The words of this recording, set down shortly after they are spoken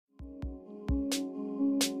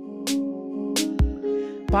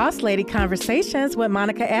Boss Lady Conversations with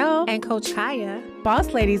Monica L. and Coach Kaya.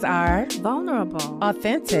 Boss ladies are Vulnerable,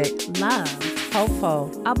 authentic, love, hopeful,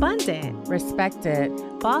 abundant. respected.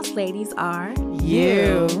 Boss ladies are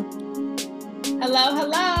You. Hello,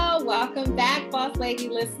 hello. Welcome back, Boss Lady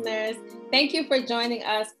listeners. Thank you for joining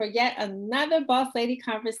us for yet another Boss Lady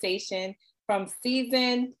conversation from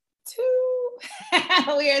season 2.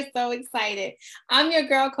 We are so excited. I'm your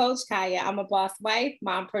girl, Coach Kaya. I'm a boss wife,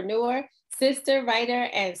 mompreneur, sister, writer,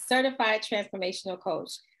 and certified transformational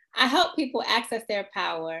coach. I help people access their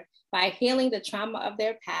power by healing the trauma of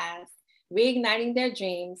their past, reigniting their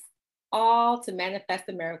dreams, all to manifest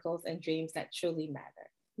the miracles and dreams that truly matter.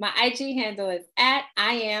 My IG handle is @I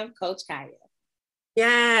am Coach Kaya.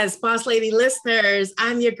 Yes, Boss Lady listeners,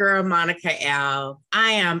 I'm your girl, Monica L.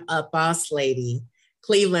 I am a boss lady,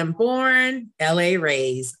 Cleveland born, LA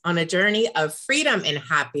raised, on a journey of freedom and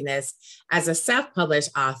happiness as a self-published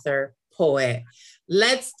author, poet.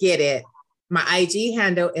 Let's get it. My IG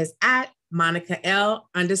handle is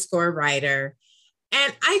 @MonicaL_writer.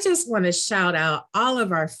 And I just want to shout out all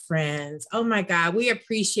of our friends. Oh my God, we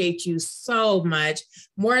appreciate you so much,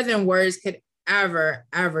 more than words could ever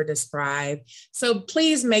describe. So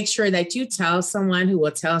please make sure that you tell someone who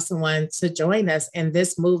will tell someone to join us in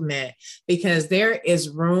this movement, because there is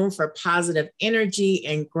room for positive energy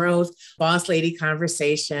and growth. Boss Lady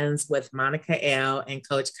Conversations with Monica L. and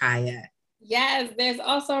Coach Kaya. Yes, there's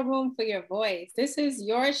also room for your voice. This is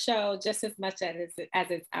your show just as much as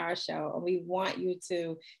it's our show. And we want you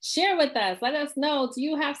to share with us. Let us know, do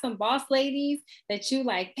you have some boss ladies that you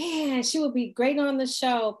like, man, she would be great on the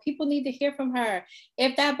show. People need to hear from her.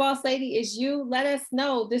 If that boss lady is you, let us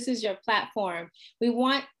know. This is your platform. We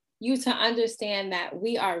want you to understand that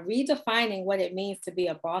we are redefining what it means to be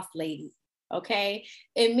a boss lady, okay?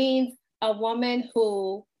 It means a woman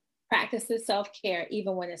who practices self-care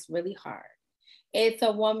even when it's really hard. It's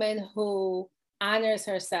a woman who honors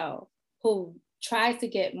herself, who tries to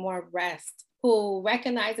get more rest, who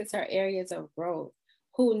recognizes her areas of growth,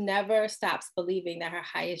 who never stops believing that her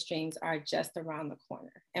highest dreams are just around the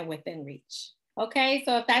corner and within reach. Okay,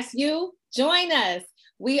 so if that's you, join us.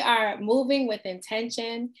 We are moving with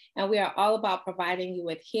intention, and we are all about providing you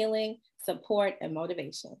with healing, support, and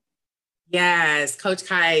motivation. Yes, Coach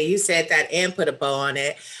Kai, you said that and put a bow on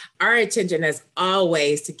it. Our intention is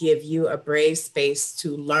always to give you a brave space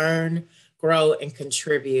to learn, grow, and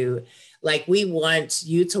contribute. Like, we want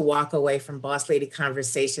you to walk away from Boss Lady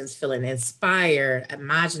Conversations feeling inspired,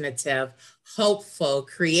 imaginative, hopeful,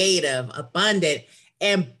 creative, abundant,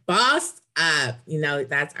 and bossed up. You know,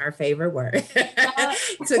 that's our favorite word.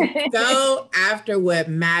 To go after what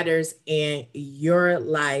matters in your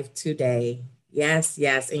life today. Yes,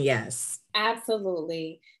 yes, and yes.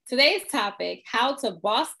 Absolutely. Today's topic, how to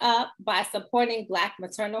boss up by supporting Black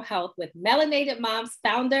maternal health, with Melinated Moms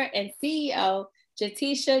founder and CEO,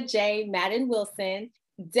 Jaye Madden Wilson,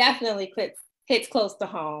 definitely hits close to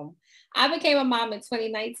home. I became a mom in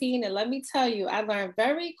 2019, and let me tell you, I learned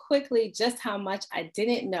very quickly just how much I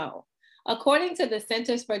didn't know. According to the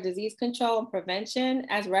Centers for Disease Control and Prevention,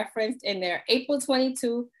 as referenced in their April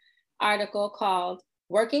 22 article called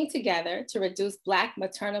Working Together to Reduce Black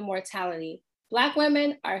Maternal Mortality, Black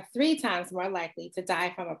women are 3 times more likely to die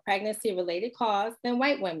from a pregnancy-related cause than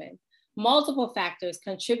white women. Multiple factors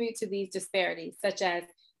contribute to these disparities, such as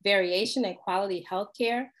variation in quality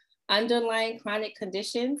healthcare, underlying chronic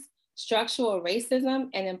conditions, structural racism,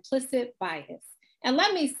 and implicit bias. And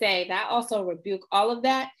let me say that I also rebuke all of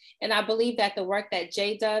that. And I believe that the work that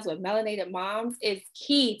Jaye does with Melinated Moms is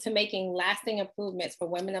key to making lasting improvements for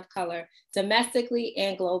women of color domestically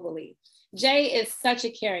and globally. Jaye is such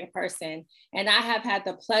a caring person, and I have had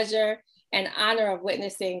the pleasure and honor of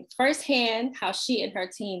witnessing firsthand how she and her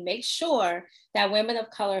team make sure that women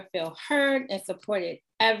of color feel heard and supported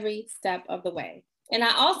every step of the way. And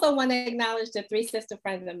I also want to acknowledge the 3 sister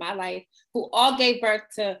friends in my life who all gave birth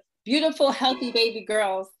to beautiful, healthy baby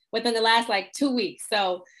girls within the last 2 weeks.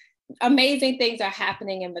 So amazing things are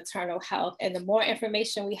happening in maternal health. And the more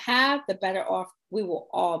information we have, the better off we will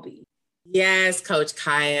all be. Yes, Coach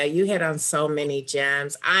Kaya, you hit on so many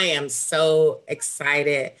gems. I am so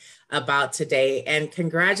excited about today. And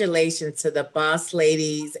congratulations to the boss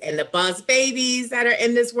ladies and the boss babies that are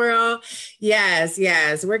in this world. Yes,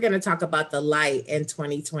 yes. We're going to talk about the light in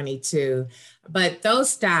 2022. But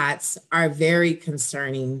those stats are very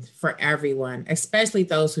concerning for everyone, especially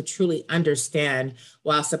those who truly understand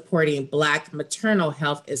why supporting Black maternal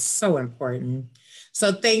health is so important.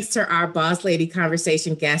 So thanks to our Boss Lady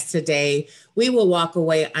Conversation guest today, we will walk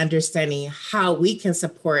away understanding how we can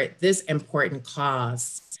support this important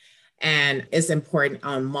cause. And it's important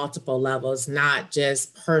on multiple levels, not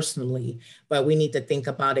just personally, but we need to think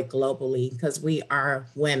about it globally because we are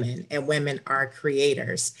women and women are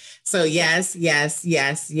creators. So yes, yes,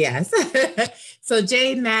 yes, yes. So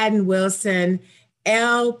Jaye Madden Wilson,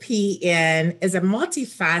 LPN, is a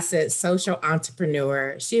multifaceted social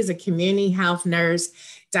entrepreneur. She is a community health nurse,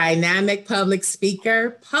 dynamic public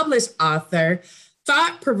speaker, published author,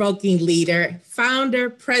 thought-provoking leader, founder,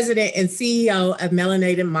 president, and CEO of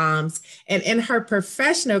Melinated Moms. And in her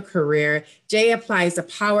professional career, Jaye applies the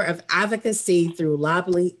power of advocacy through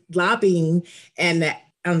lobbying and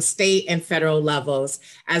on state and federal levels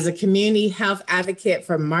as a community health advocate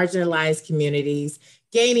for marginalized communities,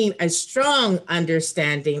 gaining a strong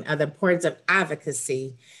understanding of the importance of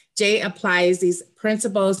advocacy. Jaye applies these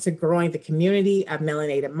principles to growing the community of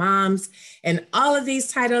melanated moms. And all of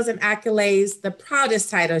these titles and accolades, the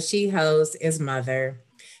proudest title she holds is mother.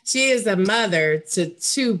 She is a mother to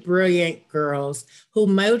two brilliant girls who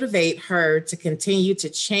motivate her to continue to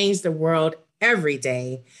change the world every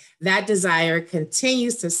day. That desire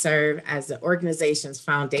continues to serve as the organization's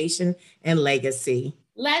foundation and legacy.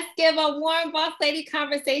 Let's give a warm Boss Lady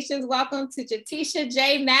Conversations welcome to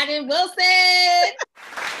Jaye Madden Wilson.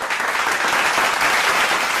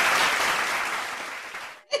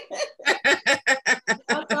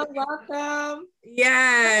 Welcome.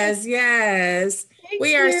 Yes, yes.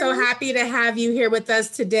 We are so happy to have you here with us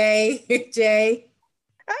today, Jaye.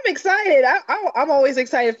 I'm excited. I'm always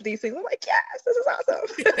excited for these things. I'm like, yes, this is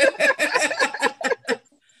awesome.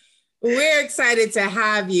 We're excited to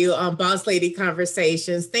have you on Boss Lady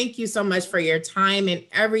Conversations. Thank you so much for your time and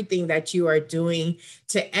everything that you are doing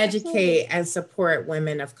to educate and support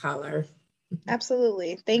women of color.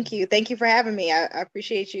 Absolutely. Thank you. Thank you for having me. I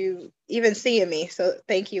appreciate you even seeing me. So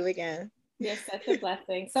thank you again. You're such a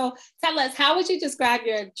blessing. So tell us, how would you describe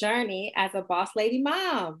your journey as a boss lady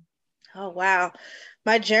mom? Oh, wow.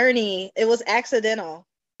 My journey, it was accidental.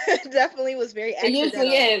 It definitely was very accidental. It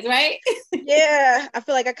usually is, right? Yeah. I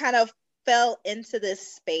feel like I kind of fell into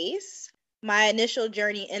this space. My initial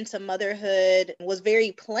journey into motherhood was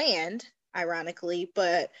very planned, ironically,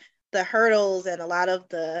 but the hurdles and a lot of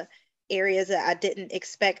the areas that I didn't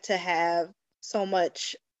expect to have so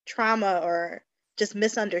much trauma or just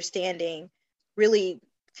misunderstanding really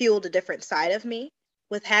fueled a different side of me.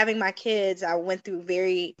 With having my kids, I went through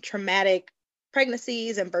very traumatic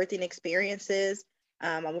pregnancies and birthing experiences.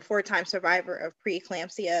 I'm a 4-time survivor of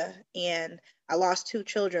preeclampsia, and I lost 2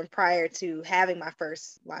 children prior to having my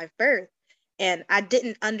first live birth. And I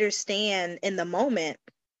didn't understand in the moment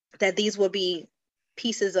that these would be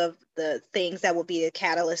pieces of the things that will be a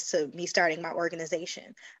catalyst to me starting my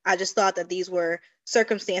organization. I just thought that these were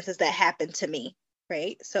circumstances that happened to me,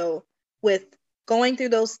 right? So with going through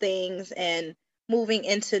those things and moving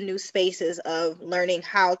into new spaces of learning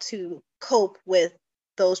how to cope with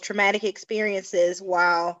those traumatic experiences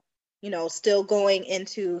while, still going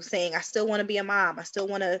into saying, I still want to be a mom. I still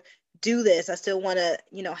want to do this. I still want to,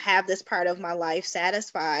 have this part of my life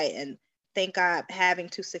satisfied. And thank God having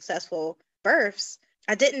 2 successful births,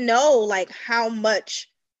 I didn't know like how much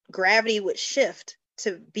gravity would shift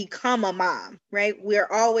to become a mom, right? We're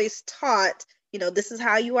always taught, this is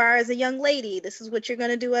how you are as a young lady. This is what you're going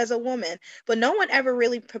to do as a woman. But no one ever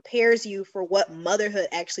really prepares you for what motherhood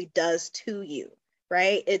actually does to you,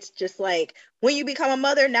 right? It's just like when you become a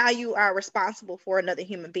mother, now you are responsible for another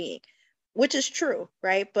human being, which is true,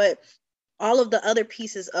 right? But all of the other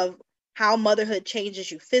pieces of how motherhood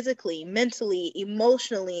changes you physically, mentally,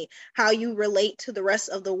 emotionally, how you relate to the rest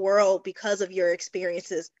of the world because of your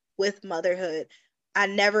experiences with motherhood. I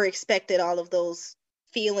never expected all of those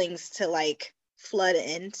feelings to like flood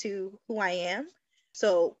into who I am.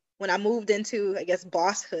 So when I moved into, I guess,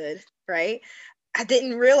 bosshood, right? I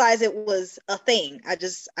didn't realize it was a thing. I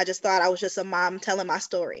just thought I was just a mom telling my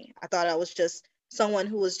story. I thought I was just someone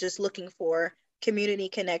who was just looking for community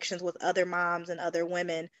connections with other moms and other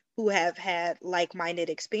women who have had like-minded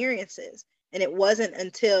experiences. And it wasn't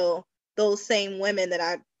until those same women that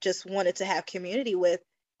I just wanted to have community with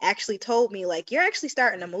actually told me, like, you're actually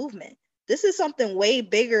starting a movement. This is something way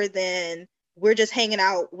bigger than we're just hanging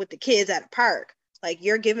out with the kids at a park. Like,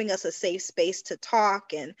 you're giving us a safe space to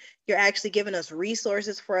talk, and you're actually giving us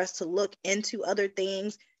resources for us to look into other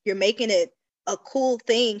things. You're making it a cool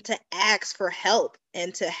thing to ask for help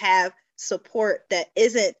and to have support that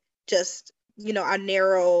isn't just, our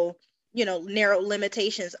narrow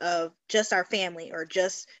limitations of just our family or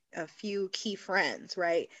just a few key friends,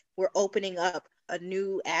 right? We're opening up a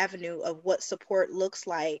new avenue of what support looks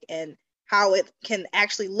like and how it can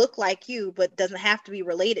actually look like you, but doesn't have to be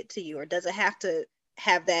related to you or doesn't have to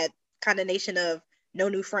have that connotation of no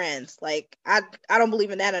new friends. Like, I don't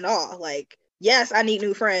believe in that at all. Like, yes, I need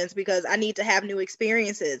new friends because I need to have new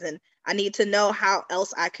experiences and I need to know how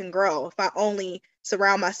else I can grow. If I only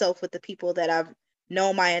surround myself with the people that I've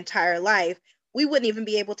known my entire life, we wouldn't even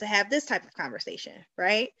be able to have this type of conversation,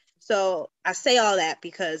 right? So I say all that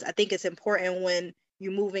because I think it's important when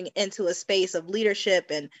you're moving into a space of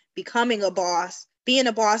leadership and becoming a boss. Being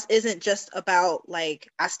a boss isn't just about like,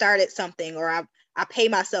 I started something or I pay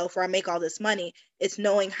myself or I make all this money. It's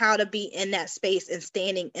knowing how to be in that space and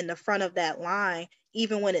standing in the front of that line,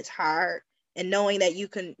 even when it's hard, and knowing that you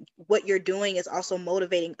can, what you're doing is also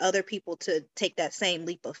motivating other people to take that same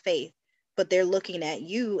leap of faith. But they're looking at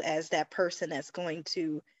you as that person that's going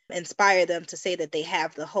to inspire them to say that they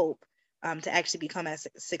have the hope to actually become as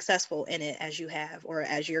successful in it as you have, or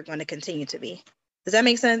as you're going to continue to be. Does that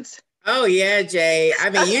make sense? Oh yeah, Jay. I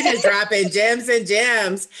mean, you just dropping gems and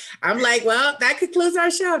gems. I'm like, well, that concludes our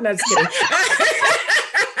show. No, just kidding.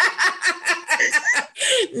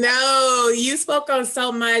 No, you spoke on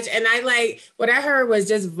so much. And I like what I heard was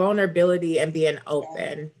just vulnerability and being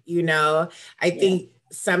open. You know, I think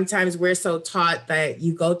sometimes we're so taught that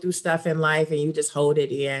you go through stuff in life and you just hold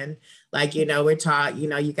it in. Like, you know, we're taught, you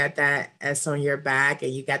know, you got that S on your back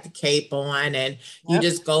and you got the cape on and you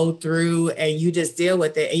just go through and you just deal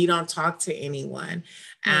with it and you don't talk to anyone.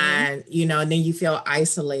 And, you know, and then you feel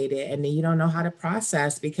isolated and then you don't know how to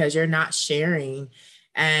process because you're not sharing.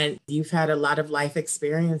 And you've had a lot of life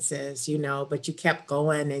experiences, you know, but you kept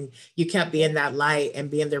going and you kept being that light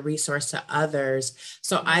and being the resource to others.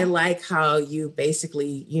 So I like how you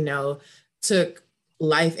basically, you know, took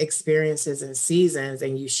life experiences and seasons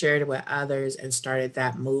and you shared it with others and started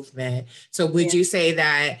that movement. So would you say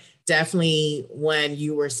that definitely when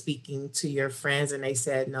you were speaking to your friends and they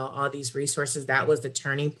said, no, all these resources, that was the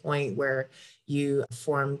turning point where you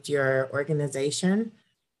formed your organization?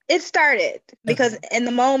 It started because in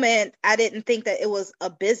the moment, I didn't think that it was a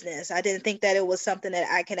business. I didn't think that it was something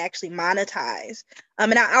that I can actually monetize.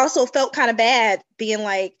 And I also felt kind of bad being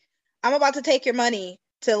like, I'm about to take your money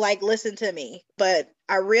to like listen to me. But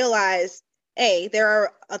I realized, hey, there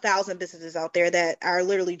are 1,000 businesses out there that are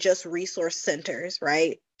literally just resource centers,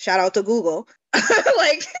 right? Shout out to Google.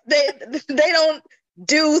 Like they don't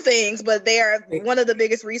do things, but they are one of the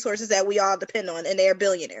biggest resources that we all depend on, and they are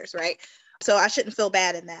billionaires, right? So I shouldn't feel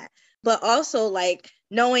bad in that. But also like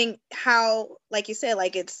knowing how, like you said,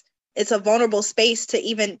 like it's a vulnerable space to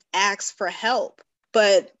even ask for help,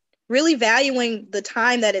 but really valuing the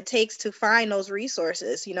time that it takes to find those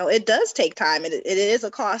resources. You know, it does take time and it is a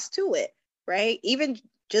cost to it, right? Even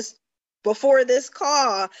just before this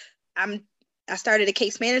call, I started a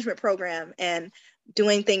case management program and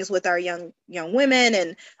doing things with our young women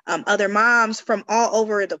and other moms from all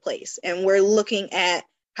over the place. And we're looking at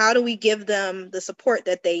how do we give them the support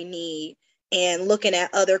that they need, and looking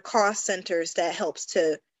at other cost centers that helps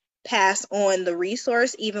to pass on the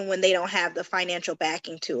resource even when they don't have the financial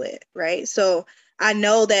backing to it, right? So I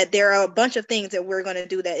know that there are a bunch of things that we're going to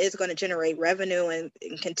do that is going to generate revenue and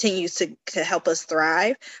continues to help us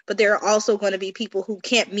thrive. But there are also going to be people who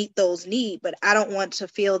can't meet those needs, but I don't want to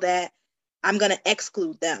feel that I'm going to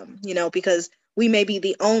exclude them, you know, because we may be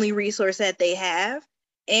the only resource that they have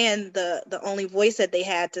and the only voice that they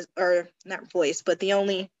had to, or not voice, but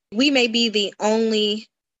we may be the only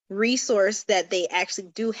resource that they actually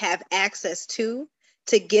do have access to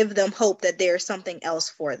give them hope that there's something else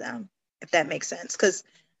for them, if that makes sense. Because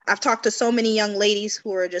I've talked to so many young ladies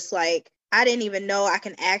who are just like, I didn't even know I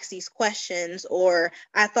can ask these questions, or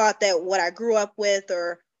I thought that what I grew up with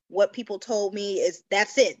or what people told me is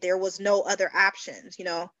that's it. There was no other options, you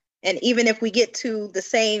know. And even if we get to the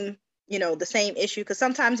same issue, because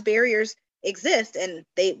sometimes barriers exist and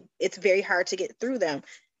it's very hard to get through them.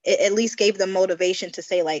 It at least gave them motivation to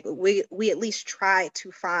say, like, we at least try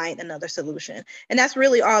to find another solution. And that's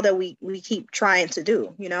really all that we keep trying to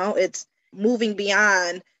do. You know, it's moving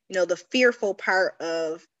beyond, you know, the fearful part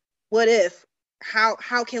of what if, how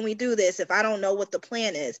can we do this if I don't know what the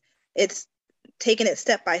plan is? It's taking it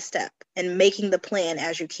step by step and making the plan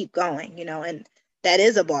as you keep going, you know, and that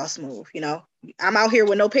is a boss move. You know, I'm out here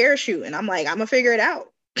with no parachute and I'm like, I'm gonna figure it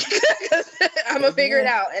out. I'm gonna figure it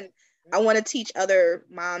out. And I want to teach other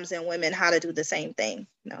moms and women how to do the same thing,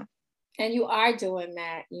 you know. And you are doing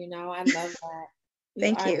that, you know. I love that.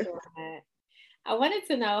 Thank you. Doing that. I wanted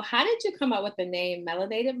to know, how did you come up with the name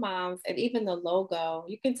Melinated Moms and even the logo?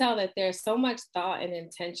 You can tell that there's so much thought and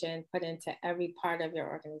intention put into every part of your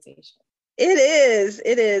organization. It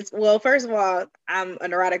is. Well, first of all, I'm a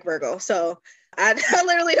neurotic Virgo, so I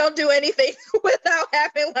literally don't do anything without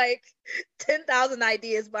having like 10,000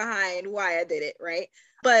 ideas behind why I did it, right?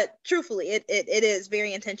 But truthfully, it is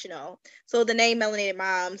very intentional. So the name Melanated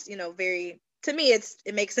Moms, to me,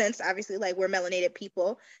 it makes sense. Obviously, like, we're melanated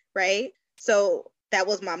people, right? So that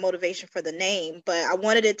was my motivation for the name, but I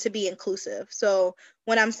wanted it to be inclusive. So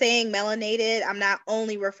when I'm saying melanated, I'm not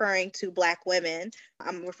only referring to Black women,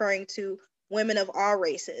 I'm referring to women of all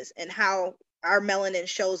races and how our melanin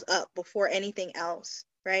shows up before anything else,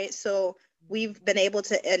 right? So we've been able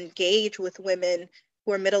to engage with women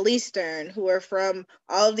who are Middle Eastern, who are from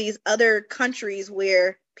all of these other countries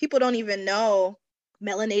where people don't even know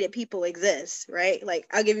melanated people exist, right? Like,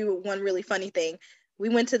 I'll give you one really funny thing. We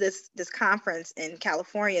went to this conference in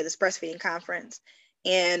California, this breastfeeding conference,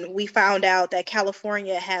 and we found out that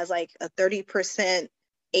California has like a 30%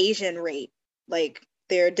 Asian rate, like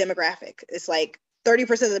their demographic. It's like 30%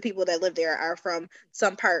 of the people that live there are from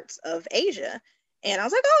some parts of Asia. And I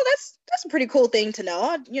was like, oh, that's a pretty cool thing to know.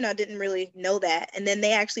 I didn't really know that. And then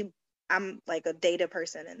they actually, I'm like a data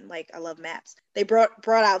person and like I love maps. They brought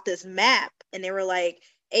out this map and they were like,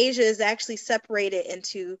 Asia is actually separated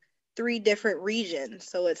into 3 different regions.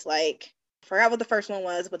 So it's like, I forgot what the first one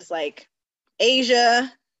was, but it's like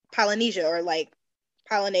Asia, Polynesia, or like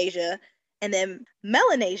Polynesia, and then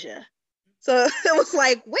Melanesia. So it was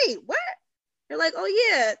like, wait, what? They're like, oh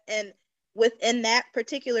yeah. And within that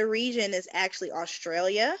particular region is actually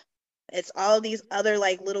Australia. It's all these other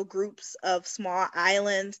like little groups of small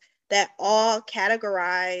islands that all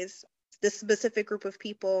categorize this specific group of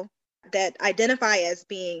people that identify as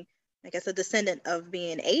being, I guess, a descendant of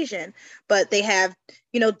being Asian, but they have,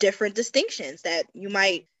 different distinctions that you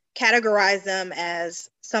might categorize them as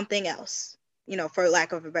something else, for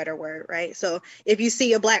lack of a better word, right? So if you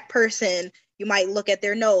see a Black person, you might look at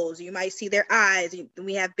their nose, you might see their eyes,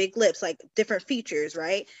 we have big lips, like different features,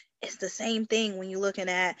 right? It's the same thing when you're looking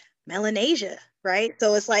at Melanesia, right?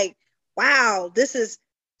 So it's like, wow, this is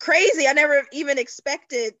crazy. I never even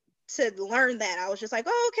expected to learn that. I was just like,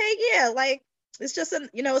 oh, okay, yeah, like, it's just,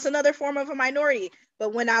 it's another form of a minority.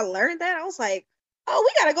 But when I learned that, I was like, oh,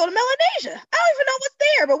 we got to go to Melanesia. I don't even know what's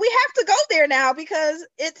there, but we have to go there now because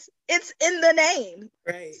it's in the name.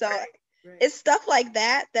 Right. So it's stuff like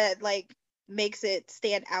that like makes it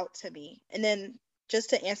stand out to me. And then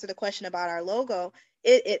just to answer the question about our logo,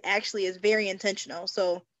 it actually is very intentional.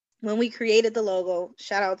 So when we created the logo,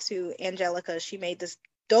 shout out to Angelica, she made this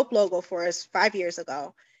dope logo for us 5 years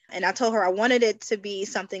ago. And I told her I wanted it to be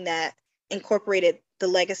something that incorporated the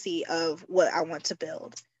legacy of what I want to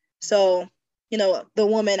build. So, the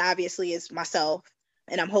woman obviously is myself,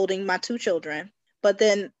 and I'm holding my 2 children. But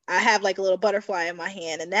then I have like a little butterfly in my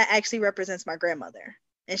hand, and that actually represents my grandmother.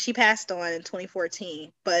 And she passed on in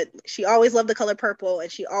 2014, but she always loved the color purple, and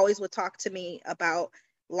she always would talk to me about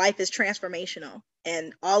life is transformational.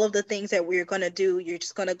 And all of the things that we're going to do, you're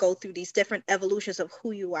just going to go through these different evolutions of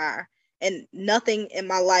who you are. And nothing in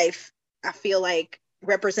my life, I feel like,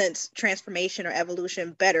 represents transformation or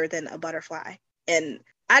evolution better than a butterfly. And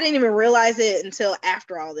I didn't even realize it until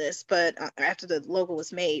after all this, but after the logo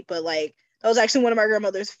was made. But like, that was actually one of my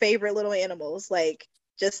grandmother's favorite little animals. Like,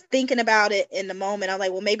 just thinking about it in the moment, I'm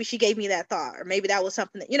like, well, maybe she gave me that thought, or maybe that was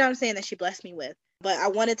something that, what I'm saying, that she blessed me with. But I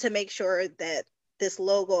wanted to make sure that this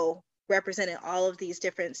logo represented all of these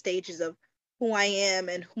different stages of who I am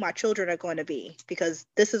and who my children are going to be, because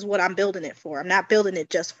this is what I'm building it for. I'm not building it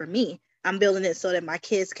just for me. I'm building it so that my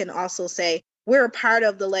kids can also say, we're a part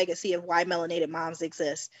of the legacy of why Melanated Moms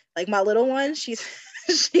exist. Like, my little one, she's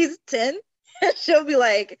 10, and she'll be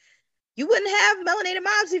like, you wouldn't have Melanated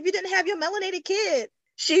Moms if you didn't have your melanated kid.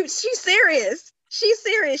 She's serious. She's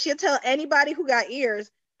serious. She'll tell anybody who got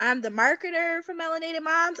ears, I'm the marketer for Melanated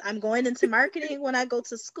Moms. I'm going into marketing when I go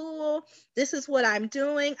to school. This is what I'm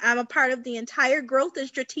doing. I'm a part of the entire growth and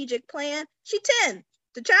strategic plan. She's 10.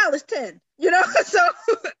 The child is 10, So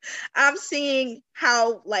I'm seeing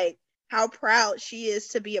how proud she is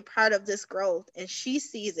to be a part of this growth. And she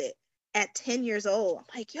sees it at 10 years old.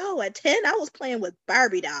 I'm like, yo, at 10, I was playing with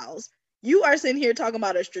Barbie dolls. You are sitting here talking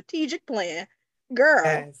about a strategic plan. Girl,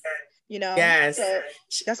 Yes. Yes. So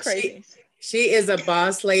that's crazy. She is a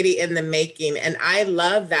boss lady in the making. And I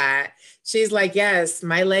love that. She's like, yes,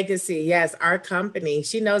 my legacy. Yes, our company.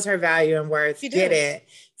 She knows her value and worth. Get it.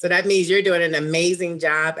 So that means you're doing an amazing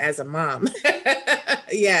job as a mom.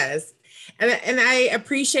 Yes. And I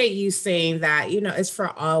appreciate you saying that, it's for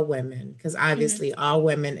all women, because obviously all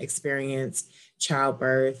women experience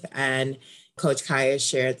childbirth. And Coach Kaya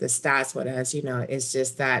shared the stats with us, it's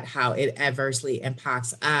just that how it adversely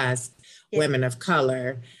impacts us, women of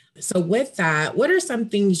color. So with that, what are some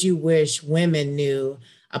things you wish women knew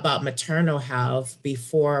about maternal health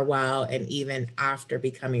before, while, and even after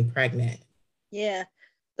becoming pregnant? Yeah.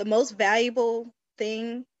 The most valuable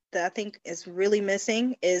thing that I think is really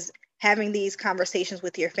missing is having these conversations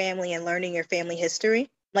with your family and learning your family history.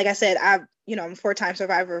 Like I said, I'm a 4-time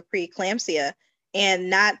survivor of preeclampsia, and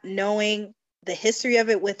not knowing the history of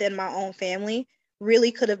it within my own family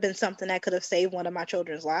really could have been something that could have saved one of my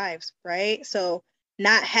children's lives, right? So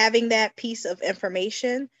not having that piece of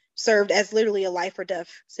information served as literally a life or death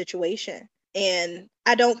situation. And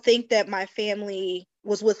I don't think that my family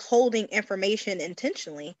was withholding information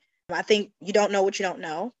intentionally. I think you don't know what you don't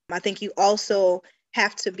know. I think you also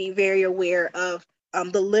have to be very aware of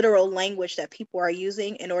the literal language that people are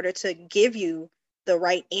using in order to give you the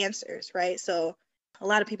right answers, right? So a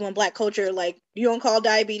lot of people in Black culture, like, you don't call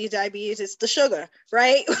diabetes, it's the sugar,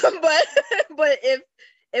 right? but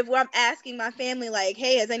if I'm asking my family, like,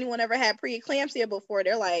 hey, has anyone ever had preeclampsia before?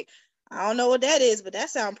 They're like, I don't know what that is, but that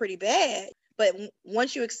sounds pretty bad. But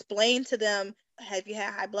once you explain to them, have you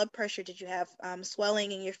had high blood pressure? Did you have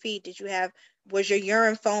swelling in your feet? Was your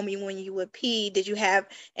urine foamy when you would pee? Did you have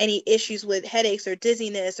any issues with headaches or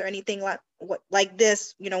dizziness or anything like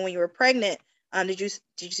this, when you were pregnant?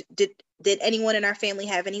 Did anyone in our family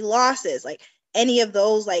have any losses? Like, any of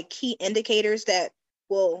those, like, key indicators that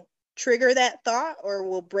will trigger that thought or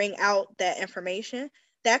will bring out that information,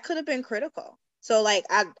 that could have been critical. So, like,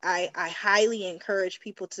 I highly encourage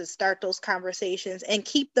people to start those conversations and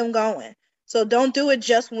keep them going. So don't do it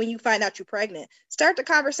just when you find out you're pregnant. Start the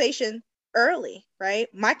conversation early, right?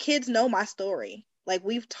 My kids know my story. Like,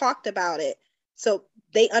 we've talked about it. So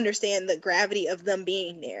they understand the gravity of them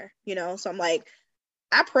being there, So I'm like,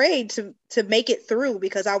 I prayed to make it through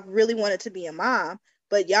because I really wanted to be a mom,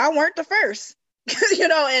 but y'all weren't the first,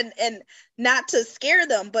 and not to scare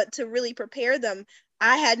them, but to really prepare them.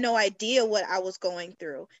 I had no idea what I was going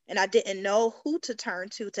through, and I didn't know who to turn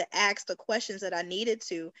to ask the questions that I needed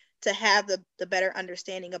to have the better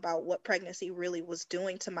understanding about what pregnancy really was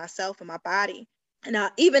doing to myself and my body. And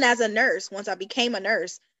even as a nurse, once I became a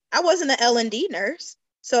nurse, I wasn't an L&D nurse.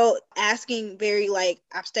 So asking very, like,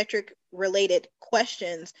 obstetric related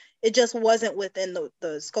questions, it just wasn't within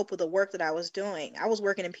the scope of the work that I was doing. I was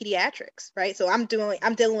working in pediatrics, right? So I'm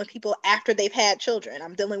dealing with people after they've had children.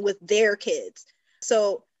 I'm dealing with their kids.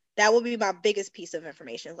 So that would be my biggest piece of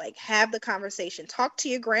information. Like, have the conversation, talk to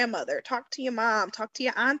your grandmother, talk to your mom, talk to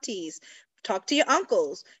your aunties, talk to your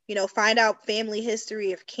uncles, find out family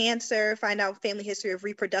history of cancer, find out family history of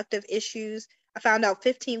reproductive issues. I found out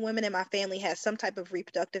 15 women in my family had some type of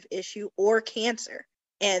reproductive issue or cancer.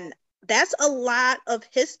 And that's a lot of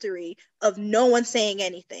history of no one saying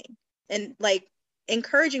anything. And, like,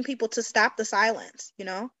 encouraging people to stop the silence,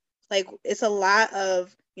 like, it's a lot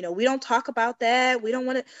of, we don't talk about that. We don't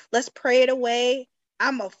want to, let's pray it away.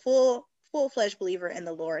 I'm a full-fledged believer in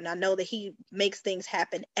the Lord. And I know that he makes things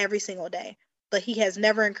happen every single day, but he has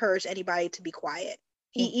never encouraged anybody to be quiet.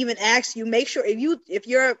 He even asks you, make sure if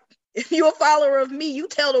you're a follower of me, you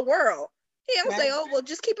tell the world. He don't say, oh, well,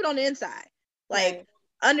 just keep it on the inside. Like,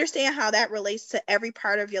 understand how that relates to every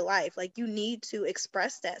part of your life. Like, you need to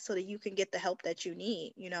express that so that you can get the help that you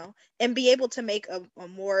need, and be able to make a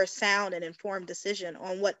more sound and informed decision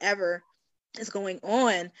on whatever is going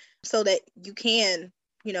on so that you can,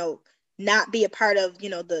 not be a part of,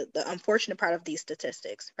 the unfortunate part of these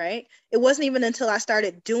statistics, right? It wasn't even until I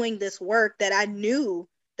started doing this work that I knew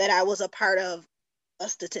that I was a part of a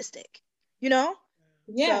statistic, Yeah.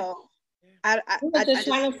 So I just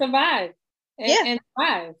trying to survive and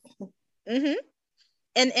thrive. Mm-hmm.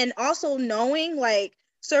 And also knowing, like,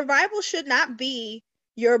 survival should not be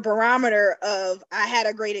your barometer of, I had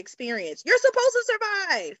a great experience. You're supposed to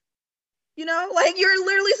survive. Like, you're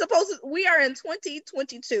literally supposed to. We are in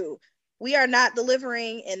 2022. We are not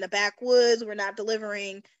delivering in the backwoods. We're not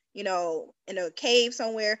delivering, in a cave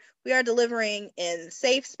somewhere. We are delivering in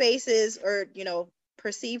safe spaces, or,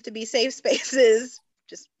 perceived to be safe spaces.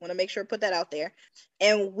 Just want to make sure, put that out there.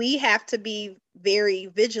 And we have to be very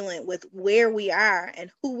vigilant with where we are and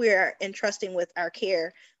who we're entrusting with our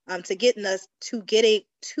care, to get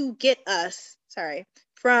us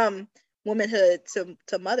from womanhood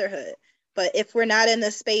to motherhood. But if we're not in a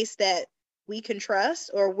space that we can trust,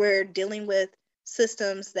 or we're dealing with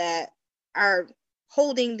systems that are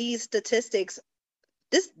holding these statistics,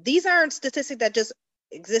 these aren't statistics that just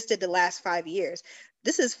existed the last 5 years.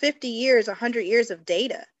 This is 50 years, 100 years of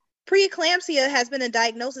data. Preeclampsia has been a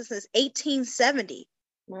diagnosis since 1870.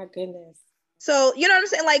 My goodness. So, you know what I'm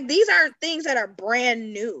saying? Like, these aren't things that are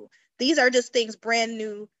brand new. These are just things brand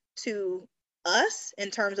new to us in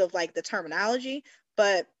terms of, like, the terminology,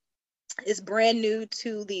 but it's brand new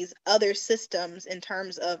to these other systems in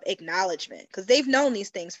terms of acknowledgement, because they've known these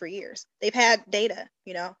things for years. They've had data,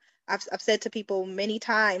 I've said to people many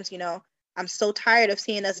times, I'm so tired of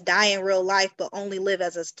seeing us die in real life, but only live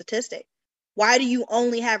as a statistic. Why do you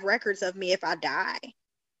only have records of me if I die?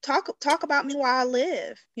 Talk about me while I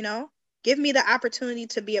live, you know? Give me the opportunity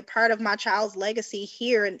to be a part of my child's legacy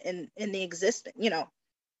here in the existing, you know,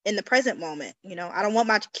 in the present moment. You know, I don't want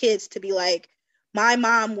my kids to be like, my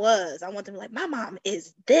mom was. I want them to be like, my mom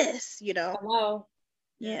is this, you know? Hello.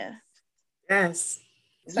 Yeah. Yes.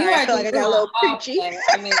 Sorry, I feel like I got a little preachy.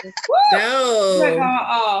 I mean, no. You're going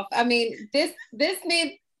off. I mean, this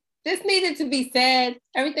needed to be said.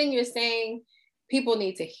 Everything you're saying, people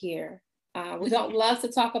need to hear. We don't love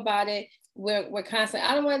to talk about it. We're constantly,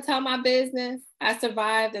 I don't want to tell my business. I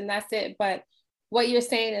survived and that's it. But what you're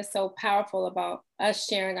saying is so powerful about us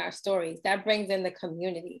sharing our stories. That brings in the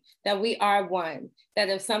community, that we are one, that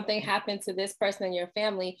if something happened to this person in your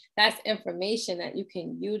family, that's information that you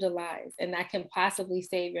can utilize and that can possibly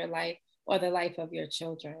save your life or the life of your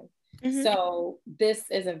children. Mm-hmm. So this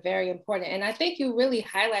is a very important, and I think you really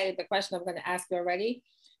highlighted the question I'm going to ask you already.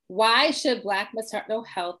 Why should Black maternal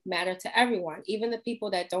health matter to everyone, even the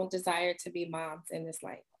people that don't desire to be moms in this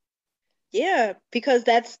life? Yeah, because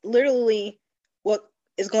that's literally what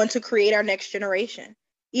is going to create our next generation.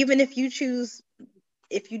 Even if you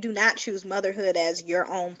do not choose motherhood as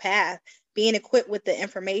your own path, being equipped with the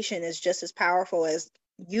information is just as powerful as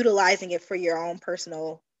utilizing it for your own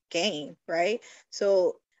personal gain, right?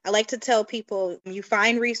 So I like to tell people, you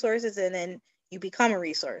find resources and then you become a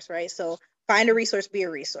resource, right? So find a resource, be a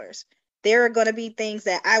resource. There are going to be things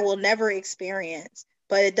that I will never experience,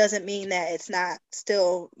 but it doesn't mean that it's not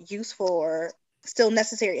still useful or still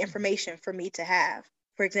necessary information for me to have.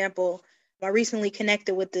 For example, I recently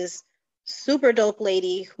connected with this super dope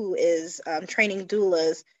lady who is training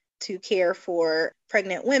doulas to care for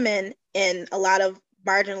pregnant women in a lot of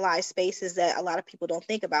marginalized spaces that a lot of people don't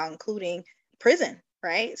think about, including prison,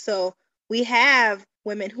 right? So we have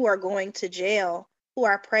women who are going to jail who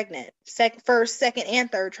are pregnant, first, second, and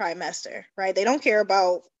third trimester, right? They don't care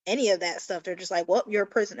about any of that stuff. They're just like, well, you're a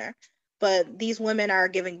prisoner. But these women are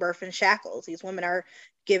giving birth in shackles. These women are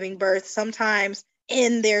giving birth sometimes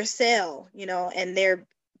in their cell, you know, and they're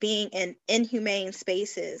being in inhumane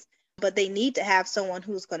spaces. But they need to have someone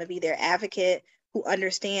who's going to be their advocate, who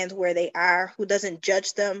understands where they are, who doesn't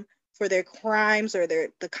judge them for their crimes or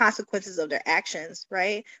the consequences of their actions,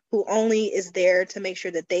 right? Who only is there to make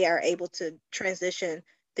sure that they are able to transition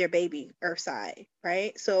their baby earthside,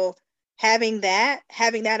 right? So having that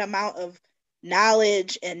amount of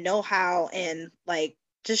knowledge and know-how and like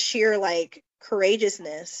just sheer like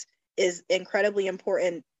courageousness is incredibly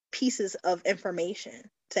important pieces of information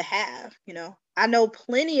to have. You know, I know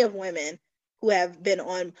plenty of women who have been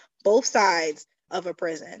on both sides of a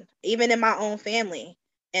prison, even in my own family,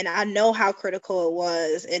 and I know how critical it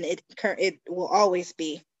was, and it will always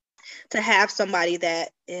be, to have somebody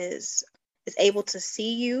that is able to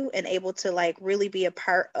see you and able to like really be a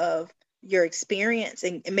part of your experience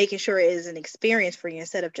and making sure it is an experience for you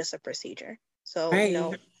instead of just a procedure. So, right. You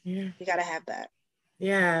know, you got to have that.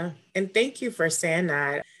 Yeah. And thank you for saying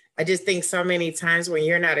that. I just think so many times when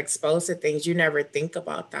you're not exposed to things, you never think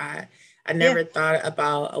about that. I never thought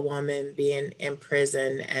about a woman being in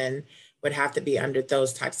prison and would have to be under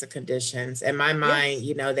those types of conditions. In my mind,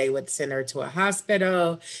 you know, they would send her to a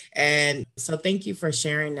hospital. And so thank you for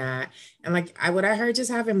sharing that. And like what I heard,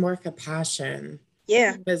 just having more compassion.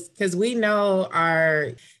 Yeah. Because we know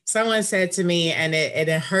someone said to me, and it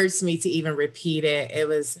hurts me to even repeat it.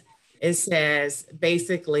 It says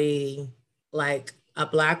basically like a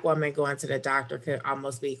Black woman going to the doctor could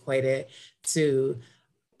almost be equated to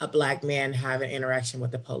a Black man having interaction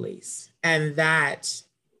with the police. And that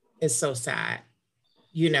is so sad,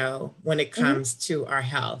 you know, when it comes to our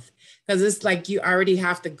health. Because it's like you already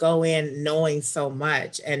have to go in knowing so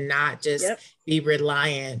much and not just be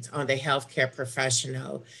reliant on the healthcare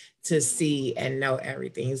professional to see and know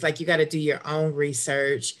everything. It's like you got to do your own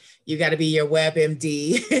research. You got to be your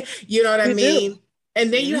WebMD. You know what I mean?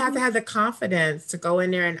 And then you have to have the confidence to go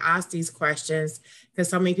in there and ask these questions, because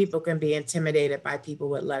so many people can be intimidated by people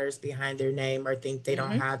with letters behind their name or think they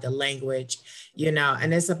don't have the language, you know,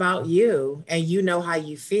 and it's about you and you know how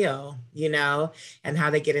you feel, you know, and how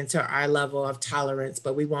they get into our level of tolerance.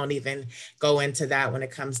 But we won't even go into that when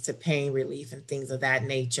it comes to pain relief and things of that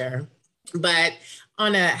nature. But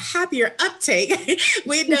on a happier uptake,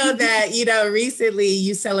 we know that, you know, recently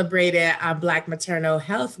you celebrated Black Maternal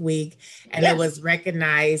Health Week, and it was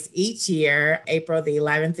recognized each year, April the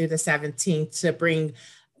 11th through the 17th, to bring,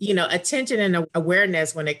 you know, attention and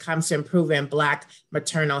awareness when it comes to improving Black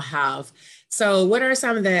maternal health. So what are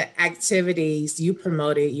some of the activities you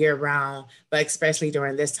promoted year round, but especially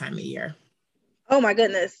during this time of year? Oh my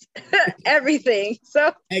goodness. Everything.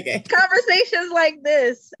 So Okay. conversations like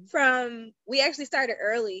this we actually started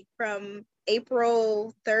early from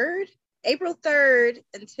April 3rd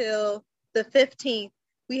until the 15th.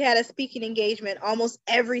 We had a speaking engagement almost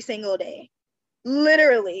every single day,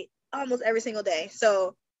 literally almost every single day.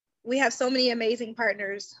 So we have so many amazing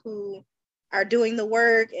partners who are doing the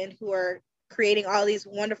work and who are creating all these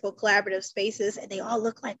wonderful collaborative spaces, and they all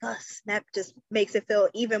look like us. That just makes it feel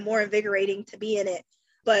even more invigorating to be in it.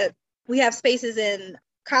 But we have spaces in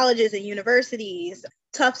colleges and universities.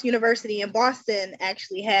 Tufts University in Boston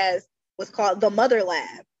actually has what's called the Mother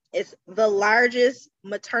Lab. It's the largest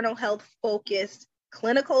maternal health focused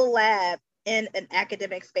clinical lab in an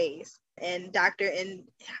academic space. And I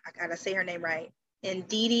gotta say her name right,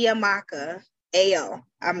 Ndidi Amaka AO.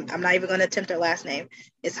 I'm not even going to attempt her last name.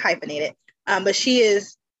 It's hyphenated. But she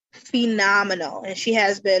is phenomenal, and she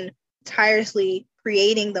has been tirelessly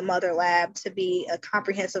creating the Mother Lab to be a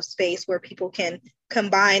comprehensive space where people can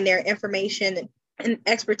combine their information and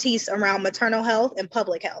expertise around maternal health and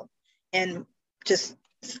public health, and just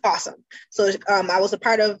awesome. So I was a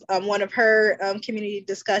part of one of her community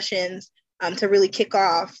discussions to really kick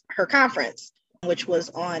off her conference, which was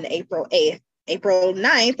on April 8th. April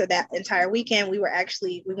 9th, or that entire weekend, we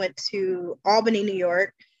went to Albany, New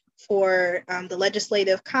York for the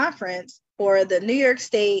legislative conference for the New York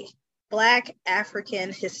State Black,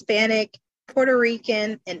 African, Hispanic, Puerto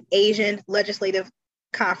Rican, and Asian Legislative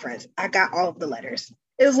Conference. I got all of the letters.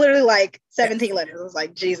 It was literally like 17 letters. It was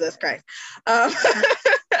like, Jesus Christ.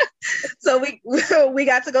 So we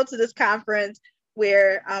got to go to this conference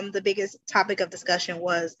where the biggest topic of discussion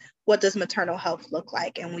was, what does maternal health look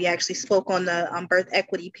like? And we actually spoke on the birth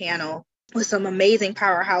equity panel with some amazing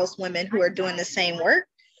powerhouse women who are doing the same work.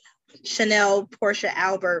 Chanel Portia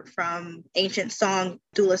Albert from Ancient Song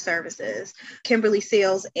Doula Services, Kimberly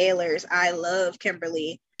Sales Ehlers. I love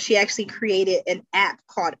Kimberly. She actually created an app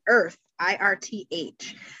called Earth,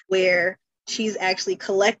 IRTH, where she's actually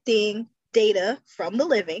collecting data from the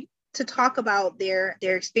living to talk about their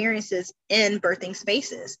experiences in birthing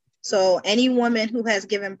spaces. So any woman who has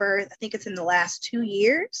given birth, I think it's in the last 2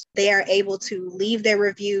 years, they are able to leave their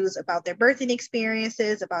reviews about their birthing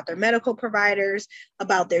experiences, about their medical providers,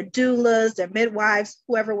 about their doulas, their midwives,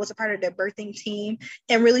 whoever was a part of their birthing team,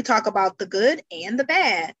 and really talk about the good and the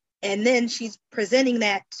bad. And then she's presenting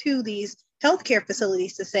that to these healthcare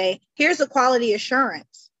facilities to say, here's the quality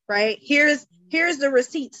assurance, right? Here's the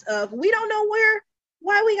receipts of, we don't know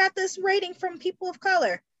why we got this rating from people of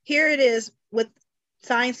color. Here it is with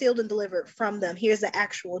signed, sealed, and delivered from them. Here's the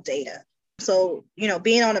actual data. So,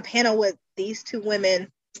 being on a panel with these two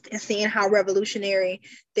women and seeing how revolutionary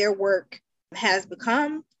their work has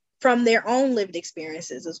become from their own lived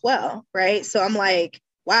experiences as well, right? So I'm like,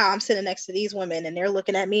 wow, I'm sitting next to these women and they're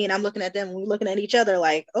looking at me and I'm looking at them and we're looking at each other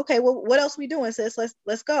like, okay, well, what else we doing, sis?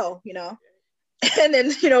 Let's go, And then,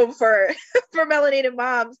 for Melinated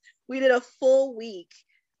Moms, we did a full week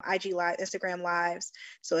IG Live, Instagram Lives.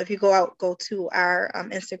 So if you go to our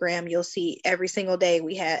Instagram, you'll see every single day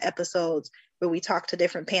we had episodes where we talked to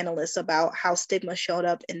different panelists about how stigma showed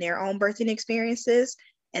up in their own birthing experiences.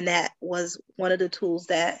 And that was one of the tools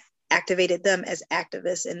that activated them as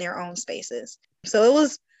activists in their own spaces. So it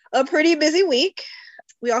was a pretty busy week.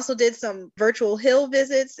 We also did some virtual Hill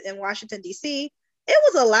visits in Washington, D.C.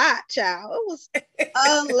 It was a lot, child. It was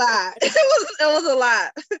a lot. It was a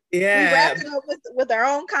lot. Yeah. We wrapped it up with our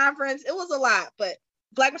own conference. It was a lot, but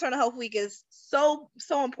Black Maternal Health Week is so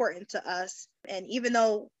important to us. And even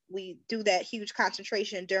though we do that huge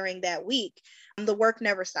concentration during that week, the work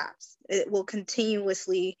never stops. It will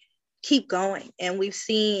continuously keep going. And we've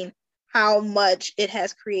seen how much it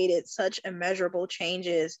has created such immeasurable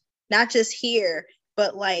changes, not just here,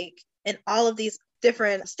 but like in all of these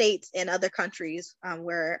different states and other countries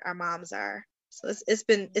where our moms are. So it's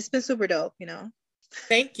been super dope,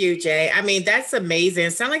 Thank you, Jaye. I mean, that's amazing.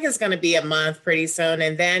 It sounds like it's going to be a month pretty soon,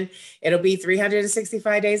 and then it'll be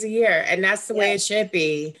 365 days a year. And that's the way it should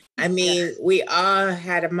be. I mean, we all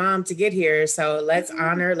had a mom to get here. So let's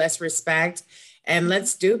honor, let's respect, and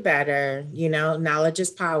let's do better. Knowledge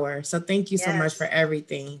is power. So thank you so much for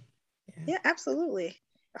everything. Yeah, absolutely.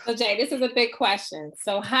 So Jaye, this is a big question.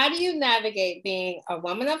 So how do you navigate being a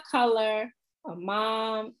woman of color, a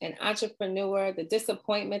mom, an entrepreneur, the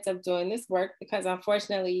disappointments of doing this work? Because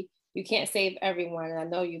unfortunately, you can't save everyone. And I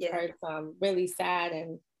know you've heard some really sad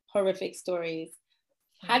and horrific stories.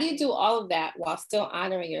 How do you do all of that while still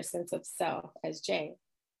honoring your sense of self as Jaye?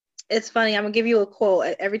 It's funny. I'm going to give you a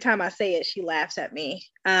quote. Every time I say it, she laughs at me.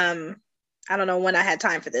 I don't know when I had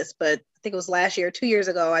time for this, but I think it was last year, 2 years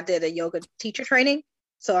ago, I did a yoga teacher training.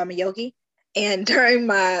 So I'm a yogi. And during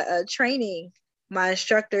my training, my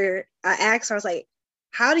instructor, I asked her, I was like,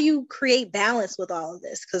 how do you create balance with all of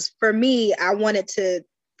this? Because for me, I wanted to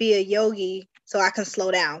be a yogi so I can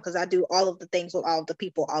slow down, because I do all of the things with all of the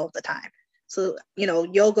people all of the time. So,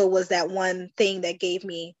 yoga was that one thing that gave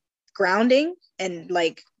me grounding and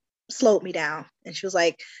like slowed me down. And she was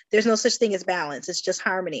like, there's no such thing as balance. It's just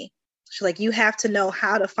harmony. She's like, you have to know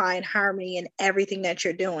how to find harmony in everything that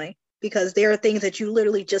you're doing, because there are things that you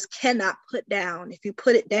literally just cannot put down. If you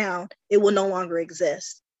put it down, it will no longer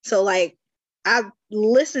exist. So like, I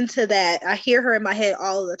listen to that. I hear her in my head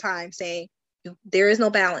all the time saying, there is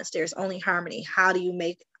no balance. There's only harmony. How do you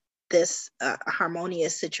make this a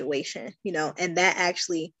harmonious situation? And that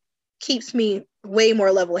actually keeps me way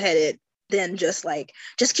more level-headed than just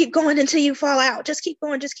keep going until you fall out. Just keep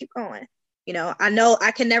going. Just keep going. I know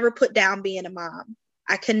I can never put down being a mom.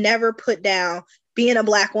 I can never put down being a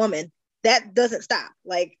Black woman. That doesn't stop.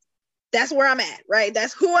 Like, that's where I'm at, right?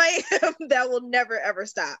 That's who I am. That will never, ever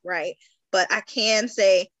stop, right? But I can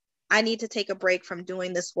say I need to take a break from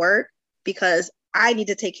doing this work because I need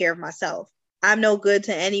to take care of myself. I'm no good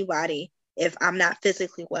to anybody if I'm not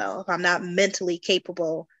physically well, if I'm not mentally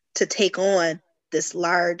capable to take on this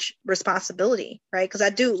large responsibility, right? Because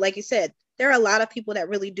I do, like you said, there are a lot of people that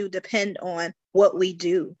really do depend on what we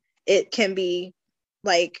do. It can be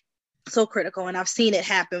like so critical, and I've seen it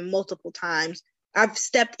happen multiple times. I've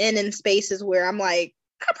stepped in spaces where I'm like,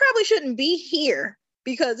 I probably shouldn't be here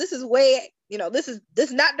because this is way, this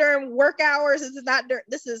is not during work hours.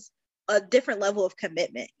 This is a different level of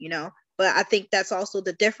commitment, but I think that's also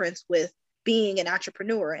the difference with being an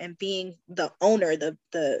entrepreneur and being the owner,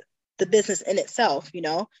 the business in itself.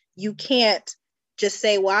 You can't just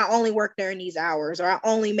say, well, I only work during these hours, or I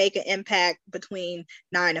only make an impact between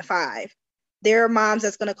 9 to 5. There are moms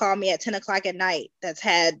that's going to call me at 10 o'clock at night that's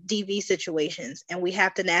had DV situations, and we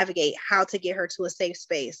have to navigate how to get her to a safe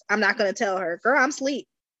space. I'm not going to tell her, girl, I'm asleep.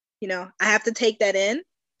 I have to take that in,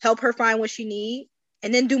 help her find what she needs,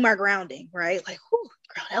 and then do my grounding, right? Like, whew,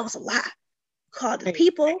 girl, that was a lot. Called the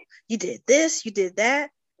people, you did this, you did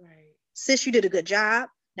that. Right. Sis, you did a good job.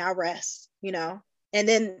 Now rest, and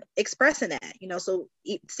then expressing that, so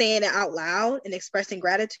saying it out loud and expressing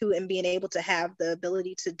gratitude and being able to have the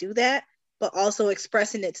ability to do that, but also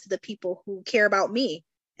expressing it to the people who care about me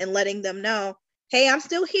and letting them know, hey, I'm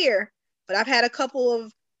still here, but I've had a couple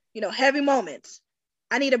of, heavy moments.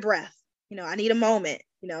 I need a breath, I need a moment,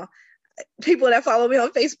 people that follow me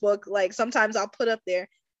on Facebook, like sometimes I'll put up there,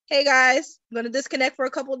 hey guys, I'm going to disconnect for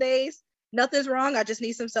a couple of days. Nothing's wrong. I just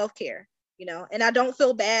need some self-care, and I don't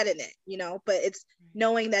feel bad in it, but it's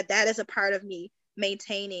knowing that that is a part of me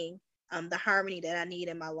maintaining the harmony that I need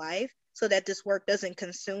in my life so that this work doesn't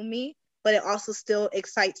consume me, but it also still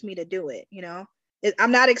excites me to do it.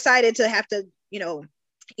 I'm not excited to have to,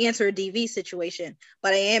 answer a DV situation,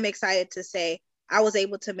 but I am excited to say I was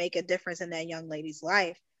able to make a difference in that young lady's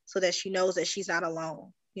life so that she knows that she's not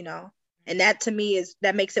alone, and that to me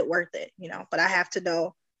that makes it worth it, but I have to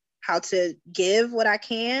know how to give what I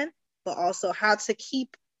can, but also how to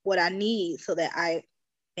keep what I need so that I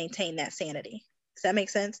maintain that sanity. Does that make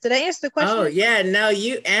sense? Did I answer the question? Oh, yeah. No,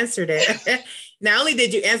 you answered it. Not only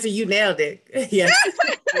did you answer, you nailed it. Yes.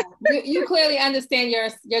 You clearly understand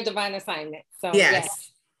your divine assignment. So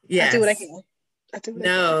yes. Yes. I do what I can.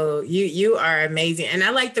 No, you are amazing. And I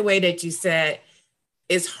like the way that you said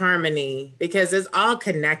it's harmony, because it's all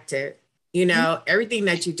connected. Everything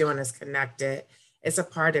that you're doing is connected. It's a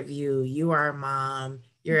part of you. You are a mom.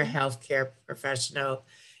 You're a healthcare professional.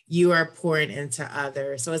 You are pouring into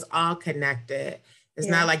others. So it's all connected. It's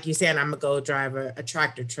not like you saying, I'm going to go drive a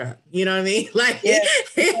tractor truck. You know what I mean? Like,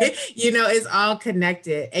 it's all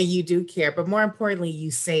connected and you do care. But more importantly,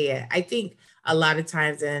 you say it. I think a lot of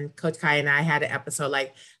times, and Coach Kai and I had an episode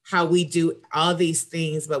like how we do all these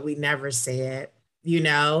things, but we never say it,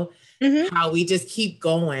 how we just keep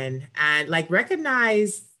going and like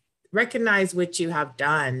recognize what you have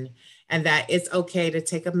done, and that it's okay to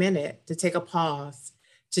take a minute, to take a pause,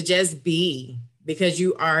 to just be, because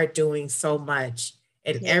you are doing so much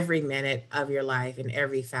in every minute of your life, in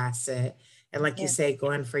every facet. And like you say,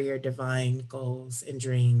 going for your divine goals and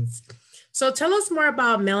dreams. So tell us more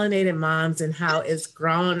about Melinated Moms and how it's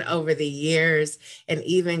grown over the years and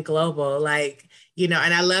even global, and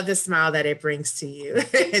I love the smile that it brings to you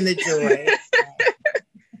and the joy.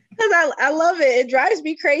 Because I love it. It drives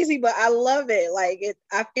me crazy, but I love it.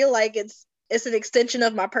 I feel like it's an extension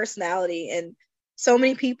of my personality. And so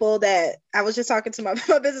many people that I was just talking to my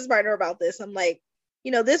business partner about this. I'm like,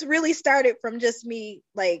 this really started from just me,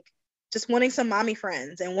 just wanting some mommy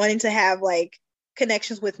friends and wanting to have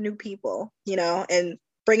connections with new people, and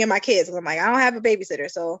bringing my kids. I'm like, I don't have a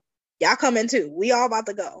babysitter, so y'all come in too. We all about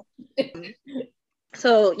to go.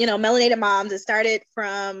 So, Melinated Moms, it started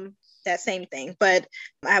from that same thing, but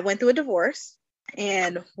I went through a divorce.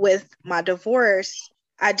 And with my divorce,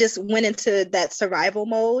 I just went into that survival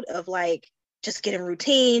mode of like, just get in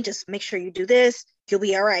routine, just make sure you do this. You'll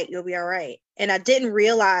be all right. You'll be all right. And I didn't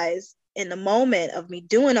realize in the moment of me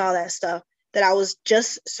doing all that stuff that I was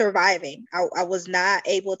just surviving. I was not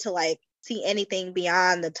able to like see anything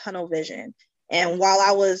beyond the tunnel vision. And while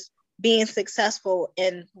I was being successful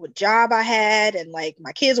in what job I had and like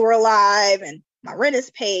my kids were alive and my rent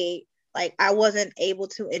is paid, like I wasn't able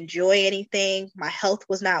to enjoy anything. My health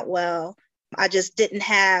was not well. I just didn't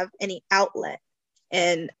have any outlet.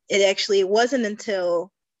 And it wasn't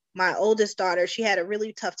until my oldest daughter, she had a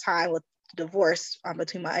really tough time with divorce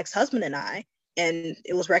between my ex-husband and I, and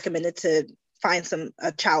it was recommended to find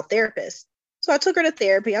a child therapist. So I took her to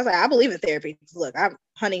therapy. I was like, I believe in therapy. Look, I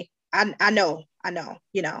know,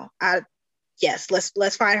 yes,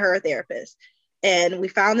 let's find her a therapist. And we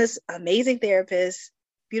found this amazing therapist,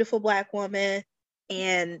 beautiful Black woman.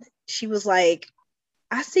 And she was like,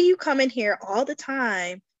 I see you come in here all the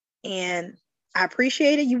time and I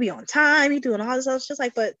appreciate it. You be on time, you doing all this stuff. Just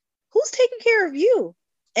like, but who's taking care of you?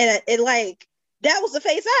 And it like, that was the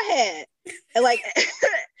face I had. And like,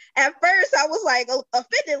 at first I was like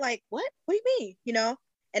offended, like, what do you mean?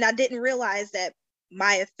 And I didn't realize that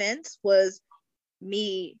my offense was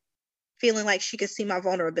me feeling like she could see my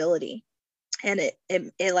vulnerability. And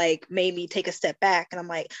it like made me take a step back. And I'm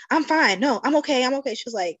like, I'm fine. No, I'm okay. She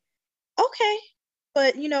was like, okay.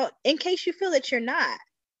 But, in case you feel that you're not,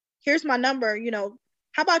 here's my number,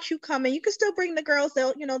 how about you come and you can still bring the girls,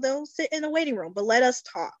 they'll sit in the waiting room, but let us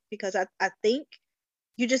talk, because I think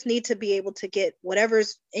you just need to be able to get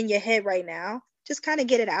whatever's in your head right now, just kind of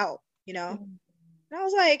get it out, And I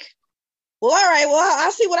was like, well, all right, well,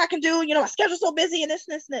 I'll see what I can do. My schedule's so busy and this,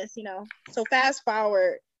 So fast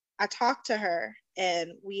forward, I talked to her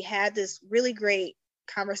and we had this really great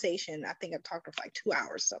conversation. I think I talked for like 2 hours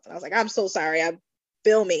or something. I was like, I'm so sorry.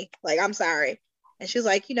 Feel me. Like, I'm sorry. And she was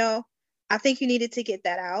like, I think you needed to get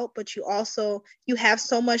that out, but you have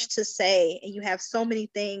so much to say and you have so many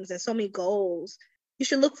things and so many goals. You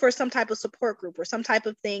should look for some type of support group or some type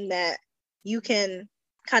of thing that you can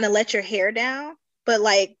kind of let your hair down, but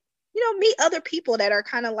like, meet other people that are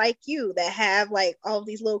kind of like you, that have like all of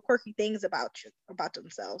these little quirky things about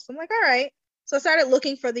themselves. So I'm like, all right. So I started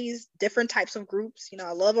looking for these different types of groups.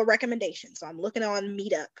 I love a recommendation. So I'm looking on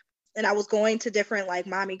Meetup, and I was going to different like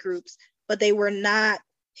mommy groups, but they were not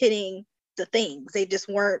hitting the things. They just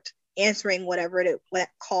weren't answering whatever that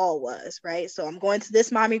call was, right? So I'm going to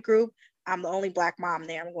this mommy group. I'm the only Black mom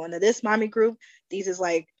there. I'm going to this mommy group. These is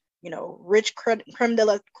like, rich creme de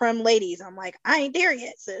la creme ladies. I'm like, I ain't there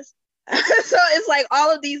yet, sis. So it's like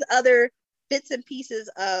all of these other bits and pieces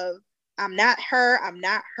of, I'm not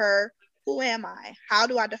her. Who am I? How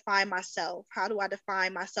do I define myself? How do I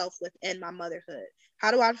define myself within my motherhood?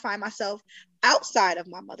 How do I define myself outside of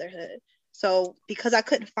my motherhood? So because I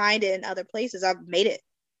couldn't find it in other places, I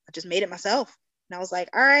just made it myself. And I was like,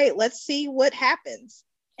 all right, let's see what happens.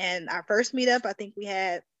 And our first meetup, I think we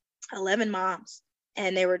had 11 moms,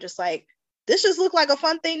 and they were just like, this just looked like a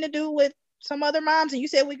fun thing to do with some other moms. And you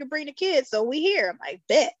said we could bring the kids, so we here. I'm like,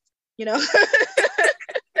 bet,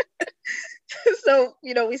 So,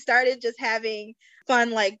 we started just having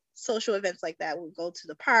fun, like social events like that. We'll go to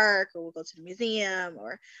the park, or we'll go to the museum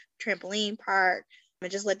or trampoline park,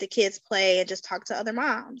 and just let the kids play and just talk to other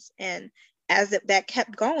moms. And as that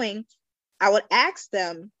kept going, I would ask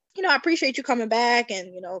them, I appreciate you coming back,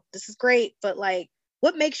 and, this is great, but like,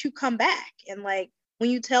 what makes you come back? And like, when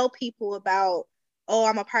you tell people about, oh,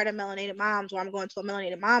 I'm a part of Melinated Moms, or I'm going to a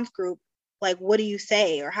Melinated Moms group, like, what do you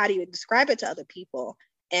say, or how do you describe it to other people?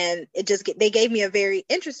 And they gave me a very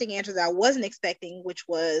interesting answer that I wasn't expecting, which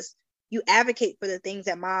was, you advocate for the things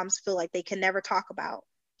that moms feel like they can never talk about.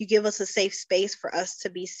 You give us a safe space for us to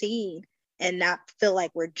be seen and not feel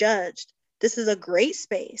like we're judged. This is a great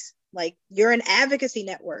space. Like, you're an advocacy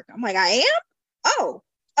network. I'm like, I am? Oh,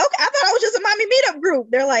 okay. I thought I was just a mommy meetup group.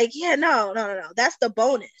 They're like, yeah, no. That's the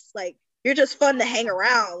bonus. Like, you're just fun to hang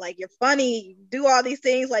around. Like, you're funny. You do all these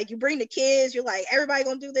things. Like, you bring the kids. You're like, everybody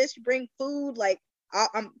gonna do this. You bring food. Like,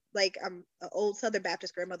 I'm an old Southern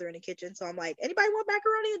Baptist grandmother in the kitchen. So I'm like, anybody want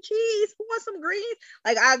macaroni and cheese? Who wants some greens?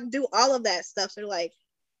 Like, I do all of that stuff. So they're like,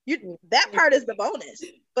 that part is the bonus.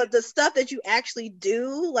 But the stuff that you actually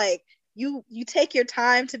do, like, you take your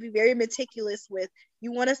time to be very meticulous with.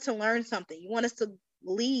 You want us to learn something. You want us to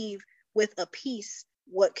leave with a piece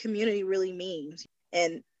what community really means.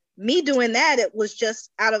 And me doing that, it was just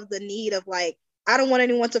out of the need of like, I don't want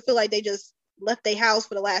anyone to feel like they just left their house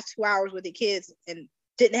for the last 2 hours with their kids and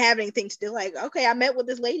didn't have anything to do. Like, okay, I met with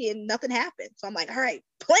this lady and nothing happened. So I'm like, all right,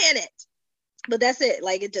 plan it. But that's it.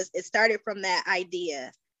 Like, it started from that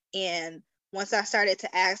idea. And once I started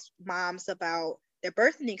to ask moms about their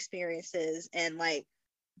birthing experiences and like,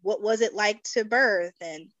 what was it like to birth,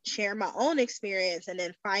 and share my own experience, and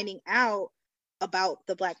then finding out about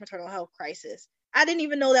the Black maternal health crisis. I didn't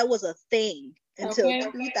even know that was a thing until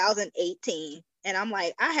 2018. And I'm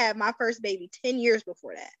like, I had my first baby 10 years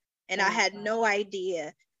before that. And I had no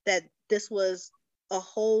idea that this was a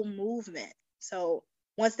whole movement. So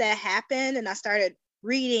once that happened and I started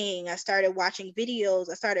reading, I started watching videos,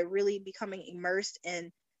 I started really becoming immersed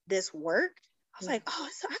in this work. I was like, oh,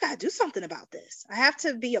 so I got to do something about this. I have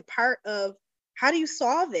to be a part of how do you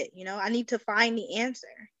solve it? You know, I need to find the answer.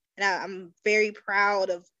 And I'm very proud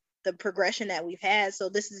of the progression that we've had. So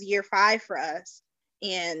this is year 5 for us.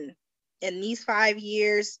 And in these 5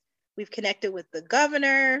 years, we've connected with the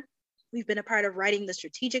governor. We've been a part of writing the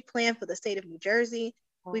strategic plan for the state of New Jersey.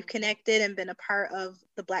 We've connected and been a part of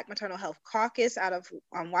the Black Maternal Health Caucus out of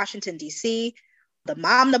Washington, D.C., the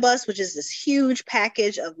Momnibus, which is this huge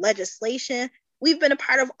package of legislation. We've been a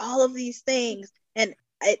part of all of these things. And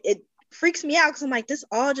it freaks me out because I'm like, this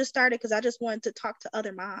all just started because I just wanted to talk to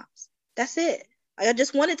other moms. That's it. I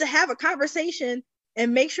just wanted to have a conversation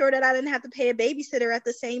and make sure that I didn't have to pay a babysitter at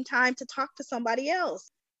the same time to talk to somebody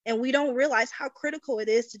else. And we don't realize how critical it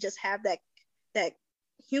is to just have that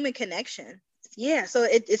human connection. Yeah, so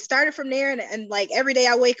it started from there. And like every day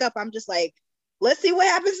I wake up, I'm just like, let's see what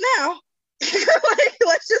happens now. Like,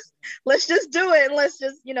 let's just do it, and let's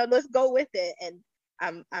just, let's go with it.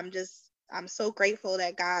 And I'm so grateful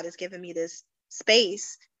that God has given me this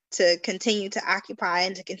space to continue to occupy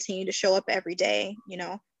and to continue to show up every day,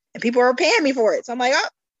 and people are paying me for it. So I'm like, oh,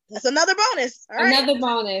 that's another bonus. All right. Another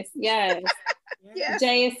bonus. Yes. Yeah.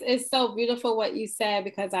 Jaye, it's so beautiful what you said,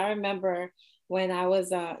 because I remember when I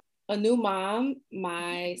was a new mom,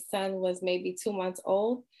 my son was maybe 2 months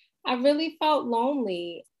old. I really felt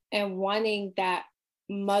lonely and wanting that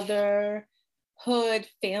motherhood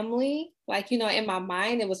family. Like, in my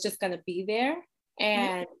mind, it was just going to be there.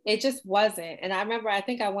 And it just wasn't. And I remember, I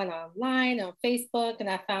think I went online on Facebook and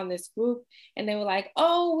I found this group, and they were like,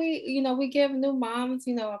 oh, we give new moms,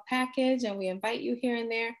 a package, and we invite you here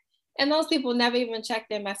and there. And those people never even checked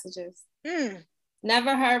their messages.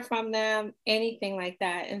 Never heard from them, anything like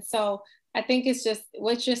that. And so I think it's just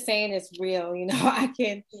what you're saying is real. I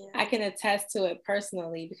can attest to it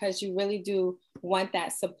personally, because you really do want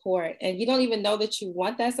that support, and you don't even know that you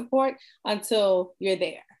want that support until you're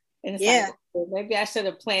there. And it's like, well, maybe I should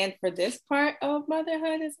have planned for this part of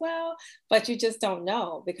motherhood as well, but you just don't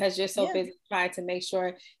know because you're so busy trying to make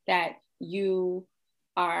sure that you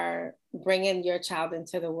are bringing your child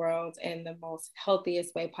into the world in the most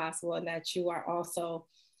healthiest way possible, and that you are also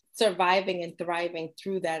surviving and thriving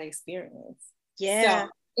through that experience. Yeah. So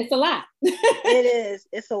it's a lot. It is.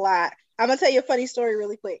 It's a lot. I'm going to tell you a funny story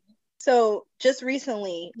really quick. So just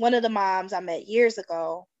recently, one of the moms I met years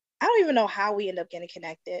ago, I don't even know how we ended up getting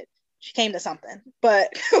connected. She came to something,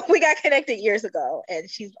 but we got connected years ago, and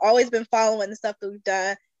she's always been following the stuff that we've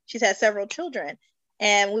done. She's had several children,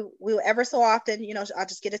 and we ever so often, I'll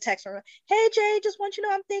just get a text from her. Hey, Jay, just want you to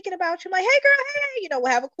know I'm thinking about you. I'm like, hey, girl, hey,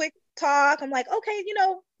 we'll have a quick talk. I'm like, okay,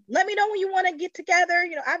 let me know when you want to get together.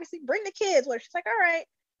 Obviously bring the kids. Well, she's like, all right.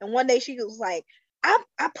 And one day she was like, I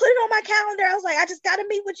put it on my calendar. I was like, I just got to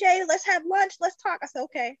meet with Jay. Let's have lunch. Let's talk. I said,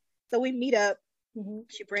 okay. So we meet up.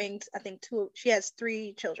 She brings, I think she has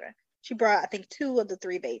 3 children. She brought, I think, 2 of the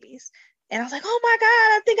 3 babies. And I was like, oh my God,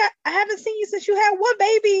 I think I haven't seen you since you had 1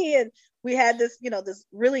 baby. And we had this, this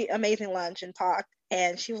really amazing lunch and talk.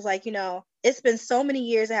 And she was like, it's been so many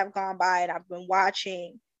years that have gone by, and I've been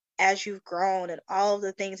watching as you've grown and all of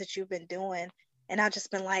the things that you've been doing. And I've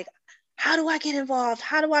just been like, how do I get involved?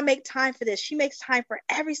 How do I make time for this? She makes time for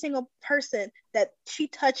every single person that she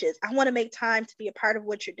touches. I want to make time to be a part of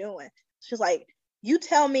what you're doing. She's like, you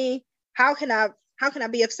tell me, how can I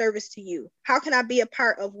be of service to you? How can I be a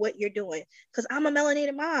part of what you're doing? Because I'm a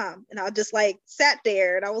melanated mom. And I just like sat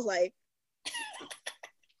there and I was like,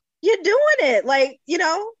 you're doing it. Like,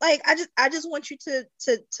 like I just want you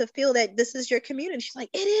to feel that this is your community. She's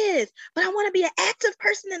like, it is, but I want to be an active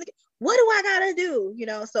person. What do I gotta do?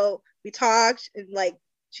 So we talked, and like,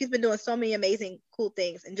 she's been doing so many amazing, cool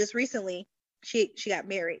things. And just recently she got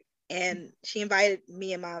married, and she invited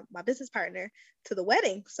me and my business partner to the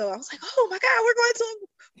wedding. So I was like, oh my God, we're going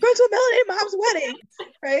to a melanated mom's wedding.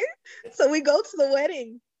 Right. So we go to the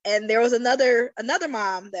wedding, and there was another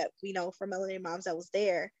mom that we know from melanated moms that was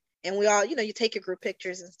there. And we all, you take your group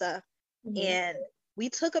pictures and stuff. And we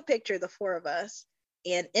took a picture, the 4 of us.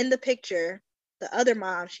 And in the picture, the other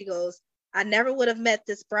mom, she goes, I never would have met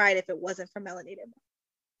this bride if it wasn't for Melinated.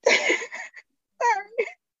 Sorry.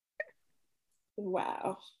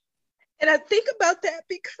 Wow. And I think about that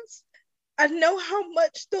because I know how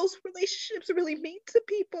much those relationships really mean to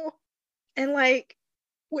people. And like,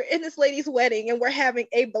 we're in this lady's wedding and we're having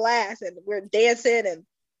a blast and we're dancing, and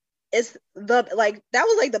it's the like that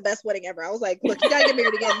was like the best wedding ever. I was like, look, you gotta get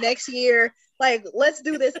married again next year. Like, let's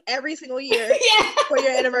do this every single year for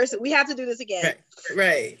your anniversary. We have to do this again.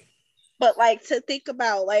 Right. But like, to think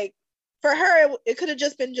about, like, for her, it could have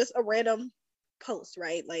just been just a random post,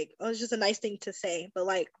 right? Like, oh, it's just a nice thing to say. But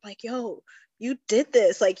like, yo, you did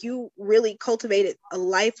this. Like, you really cultivated a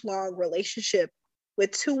lifelong relationship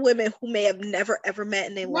with two women who may have never ever met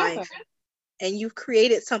in their life. And you've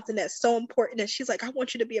created something that's so important. And she's like, I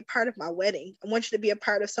want you to be a part of my wedding. I want you to be a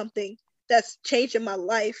part of something that's changing my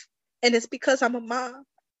life. And it's because I'm a mom.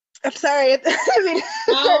 I'm sorry. I mean,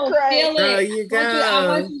 feel it. There you go. I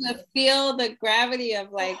want you to feel the gravity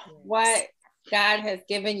of like what God has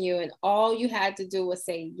given you, and all you had to do was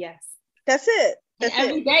say yes. That's it. And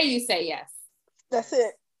every day you say yes. That's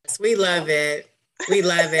it. We love it. We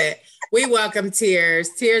love it. We welcome tears.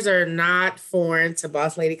 Tears are not foreign to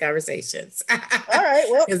Boss Lady Conversations. All right.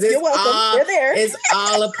 Well, you're welcome. They're there. It's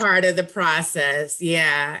all a part of the process.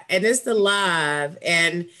 Yeah. And it's the love.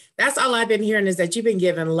 And that's all I've been hearing, is that you've been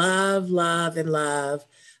giving love, love, and love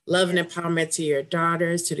and empowerment to your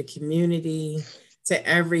daughters, to the community, to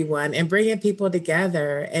everyone, and bringing people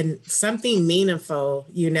together and something meaningful,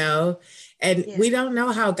 you know. And we don't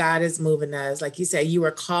know how God is moving us. Like you said, you were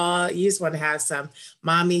called, you just want to have some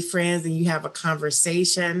mommy friends and you have a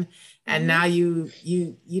conversation. And now you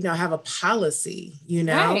know, have a policy, you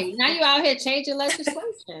know. Right. Now you out here changing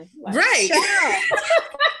legislation. Like, right.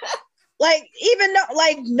 Like, even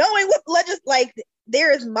knowing what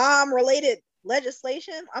there is mom related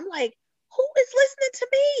legislation. I'm like, who is listening to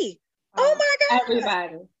me? Oh my God.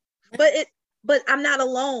 Everybody. But I'm not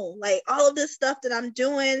alone. Like, all of this stuff that I'm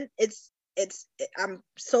doing, I'm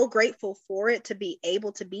so grateful for it to be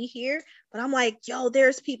able to be here. But I'm like, yo,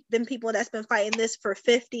 there's been people that's been fighting this for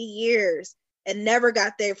 50 years and never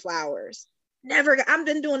got their flowers. I've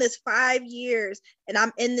been doing this 5 years and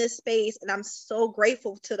I'm in this space, and I'm so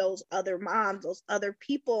grateful to those other moms, those other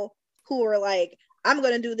people who are like, I'm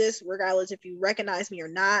going to do this regardless if you recognize me or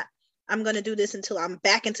not. I'm going to do this until I'm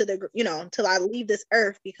back into until I leave this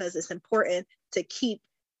earth, because it's important to keep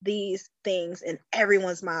these things in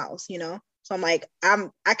everyone's mouths, you know? So I'm like,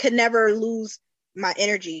 I could never lose my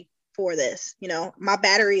energy for this, you know? My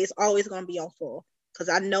battery is always going to be on full, because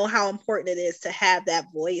I know how important it is to have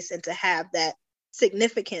that voice and to have that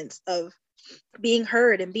significance of being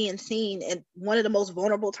heard and being seen in one of the most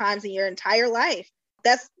vulnerable times in your entire life.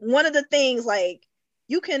 That's one of the things, like,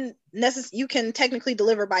 you can technically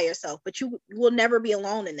deliver by yourself, but you will never be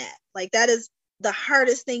alone in that. Like, that is the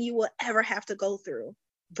hardest thing you will ever have to go through.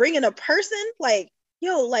 Bringing a person, like,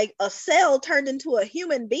 like a cell turned into a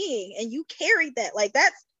human being, and you carried that. Like,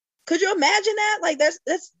 could you imagine that? Like,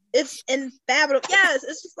 it's unfathomable. Yes,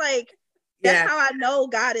 it's just like, that's how I know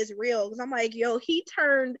God is real. Because I'm like, he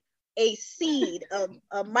turned a seed of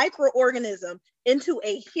a microorganism into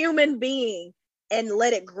a human being and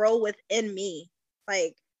let it grow within me.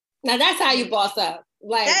 Like, now that's how you boss up.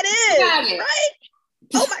 Like, that is right.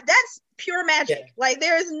 Oh my, that's pure magic. Yeah. Like,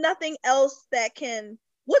 there is nothing else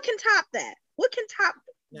what can top that? What can top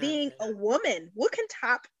being a woman? What can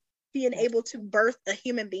top being able to birth a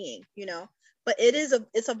human being, you know? But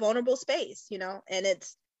it's a vulnerable space, you know, and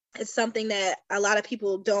it's something that a lot of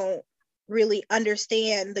people don't really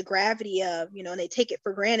understand the gravity of, you know, and they take it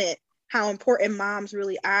for granted how important moms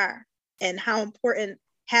really are, and how important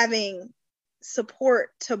having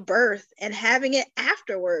support to birth and having it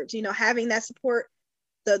afterwards, you know, having that support,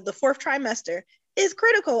 the fourth trimester is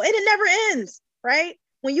critical, and it never ends, right?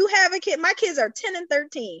 When you have a kid, my kids are 10 and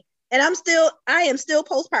 13, and I am still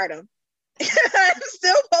postpartum. I'm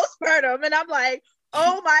still postpartum, and I'm like,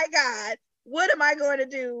 oh my God, what am I going to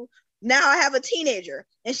do now? I have a teenager,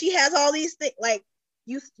 and she has all these things. Like,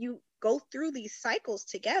 you go through these cycles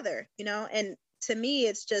together, you know. And to me,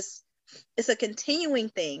 it's a continuing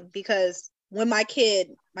thing, because when my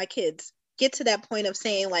kids get to that point of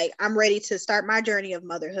saying, like, I'm ready to start my journey of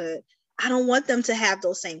motherhood, I don't want them to have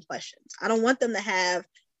those same questions. I don't want them to have,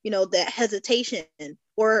 you know, that hesitation,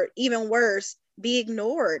 or even worse, be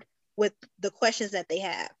ignored with the questions that they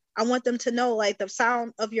have. I want them to know, like, the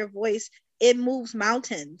sound of your voice, it moves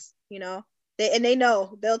mountains, you know. They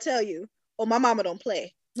know, they'll tell you, oh, my mama don't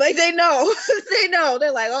play. Like, they know.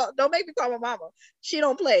 They're like, oh, don't make me call my mama. She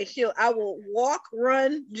don't play. I will walk,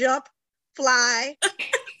 run, jump, fly,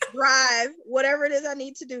 drive, whatever it is I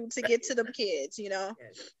need to do to get to them kids, you know.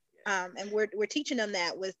 And we're teaching them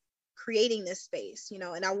that with creating this space, you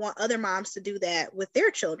know, and I want other moms to do that with their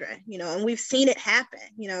children, you know, and we've seen it happen,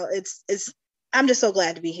 you know. It's I'm just so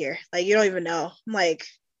glad to be here. Like, you don't even know. Like,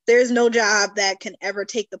 there's no job that can ever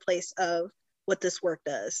take the place of what this work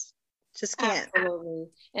does. Just can't. Absolutely.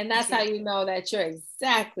 And that's how you know that you're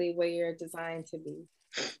exactly where you're designed to be.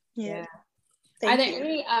 Yeah. Are there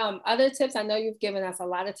any other tips? I know you've given us a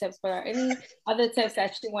lot of tips, but are any other tips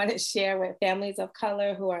that you want to share with families of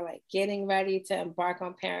color who are like getting ready to embark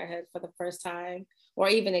on parenthood for the first time, or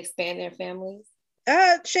even expand their families?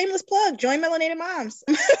 Shameless plug, join Melinated Moms.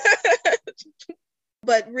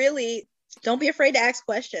 But really, don't be afraid to ask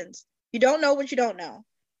questions. You don't know what you don't know,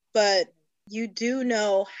 but you do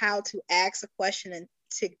know how to ask a question and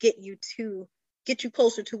to get you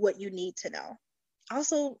closer to what you need to know.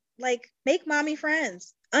 Also, like, make mommy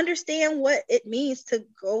friends. Understand what it means to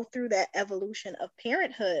go through that evolution of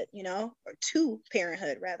parenthood, you know, or to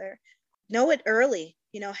parenthood rather. Know it early,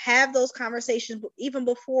 you know, have those conversations even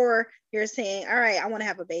before you're saying, all right, I want to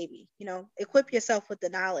have a baby, you know, equip yourself with the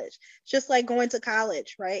knowledge. Just like going to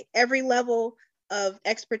college, right? Every level of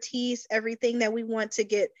expertise, everything that we want to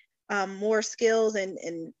get more skills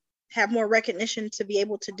and have more recognition to be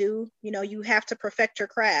able to do, you know, you have to perfect your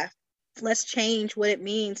craft. Let's change what it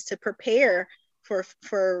means to prepare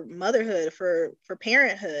for motherhood, for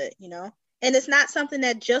parenthood, you know. And it's not something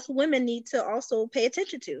that just women need to also pay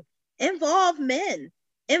attention to. Involve men,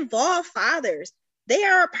 involve fathers. They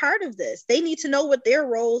are a part of this. They need to know what their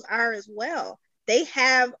roles are as well. They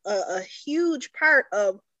have a huge part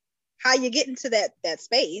of how you get into that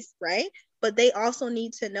space, right? But they also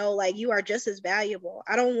need to know, like, you are just as valuable.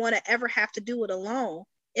 I don't want to ever have to do it alone.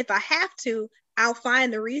 If I have to, I'll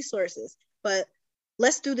find the resources, but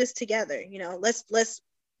let's do this together. You know, let's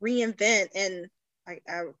reinvent and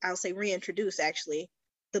I'll say reintroduce actually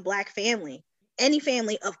the Black family, any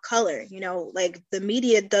family of color. You know, like, the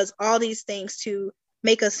media does all these things to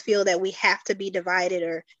make us feel that we have to be divided,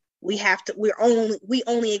 or we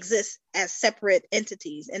only exist as separate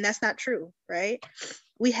entities, and that's not true, right?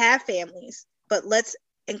 We have families, but let's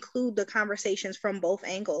include the conversations from both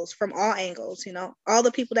angles, from all angles. You know, all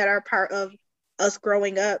the people that are part of us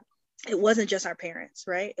growing up, it wasn't just our parents,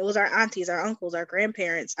 right? It was our aunties, our uncles, our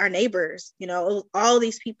grandparents, our neighbors. You know, it was, all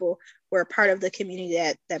these people were a part of the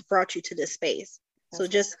community that brought you to this space. So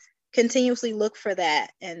just continuously look for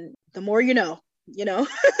that, and the more you know,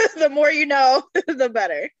 the more you know, the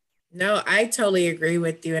better. No, I totally agree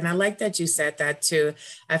with you. And I like that you said that too.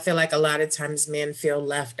 I feel like a lot of times men feel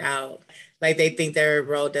left out. Like, they think their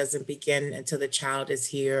role doesn't begin until the child is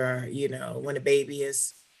here, or, you know, when a baby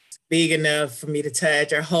is big enough for me to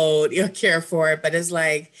touch or hold or care for it. But it's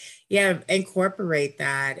like, yeah, incorporate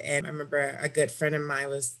that. And I remember a good friend of mine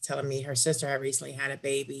was telling me her sister had recently had a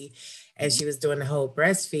baby, and she was doing the whole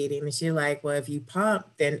breastfeeding. And she's like, well, if you pump,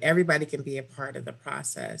 then everybody can be a part of the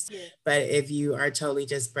process. Yeah. But if you are totally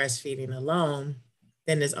just breastfeeding alone,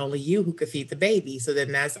 then it's only you who could feed the baby. So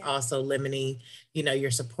then that's also limiting, you know, your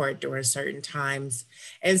support during certain times.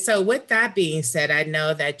 And so with that being said, I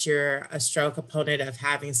know that you're a strong component of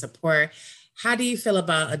having support. How do you feel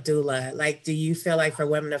about a doula? Like, do you feel like for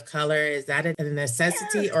women of color, is that a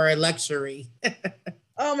necessity or a luxury?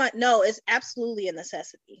 Oh my, no, it's absolutely a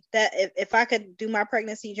necessity. That if I could do my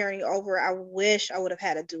pregnancy journey over, I wish I would have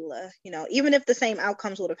had a doula, you know, even if the same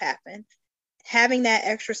outcomes would have happened. Having that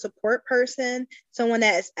extra support person, someone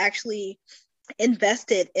that is actually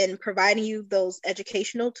invested in providing you those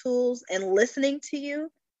educational tools and listening to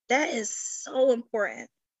you, that is so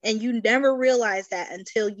important. And you never realize that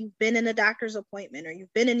until you've been in a doctor's appointment, or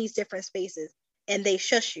you've been in these different spaces and they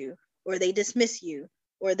shush you, or they dismiss you,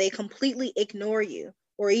 or they completely ignore you,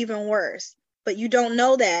 or even worse. But you don't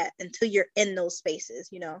know that until you're in those spaces,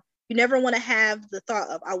 you know. You never want to have the thought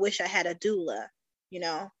of, I wish I had a doula, you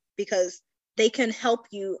know, because they can help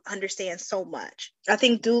you understand so much. I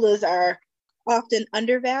think doulas are often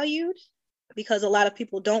undervalued because a lot of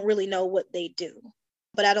people don't really know what they do.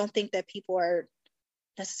 But I don't think that people are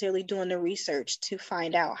necessarily doing the research to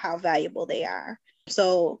find out how valuable they are.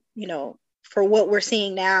 So, you know, for what we're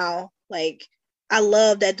seeing now, like, I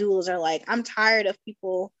love that doulas are like, I'm tired of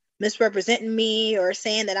people misrepresenting me or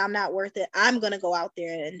saying that I'm not worth it. I'm going to go out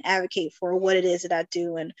there and advocate for what it is that I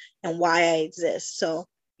do and why I exist. So,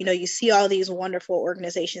 you know, you see all these wonderful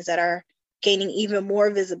organizations that are gaining even more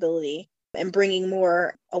visibility and bringing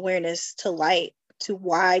more awareness to light to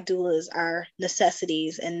why doulas are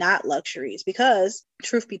necessities and not luxuries. Because,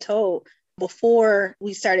 truth be told, before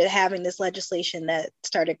we started having this legislation that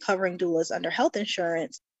started covering doulas under health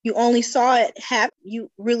insurance, you only saw it happen. You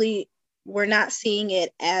really were not seeing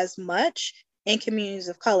it as much in communities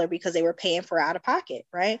of color because they were paying for out of pocket,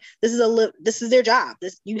 right? This is their job.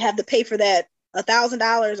 You have to pay for that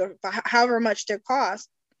 $1,000 or however much their cost.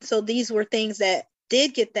 So these were things that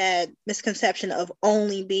did get that misconception of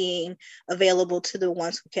only being available to the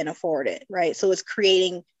ones who can afford it, right? So it's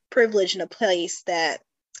creating privilege in a place that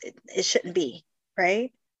it shouldn't be,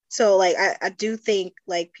 right? So like I do think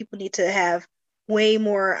like people need to have way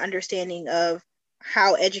more understanding of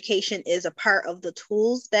how education is a part of the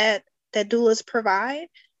tools that doulas provide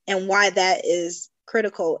and why that is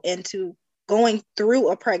critical into going through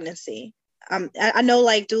a pregnancy. I know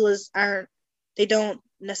like doulas they don't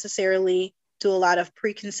necessarily do a lot of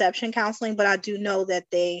preconception counseling, but I do know that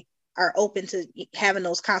they are open to having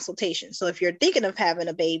those consultations. So if you're thinking of having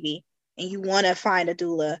a baby and you want to find a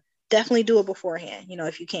doula, definitely do it beforehand,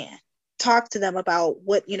 if you can. Talk to them about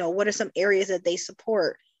what are some areas that they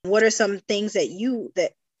support. What are some things that you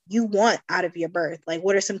want out of your birth? Like,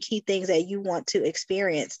 what are some key things that you want to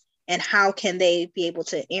experience? And how can they be able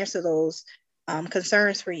to answer those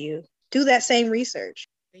concerns for you? Do that same research.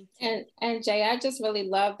 And Jaye, I just really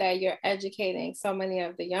love that you're educating so many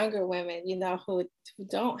of the younger women, who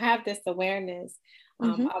don't have this awareness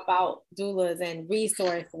about doulas and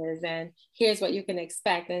resources, and here's what you can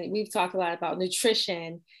expect. And we've talked a lot about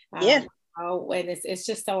nutrition. And it's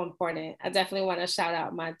just so important. I definitely want to shout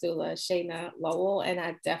out my doula, Shayna Lowell, and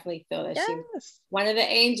I definitely feel that she's one of the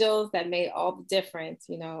angels that made all the difference,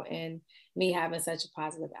 in me having such a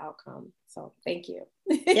positive outcome. So thank you.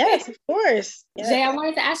 Yes, of course. Yes. Jaye, I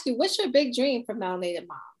wanted to ask you, what's your big dream for Melinated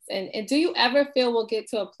Moms? And do you ever feel we'll get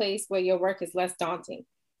to a place where your work is less daunting?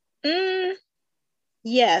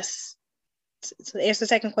 Yes. To answer the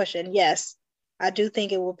second question, yes. I do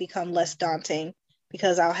think it will become less daunting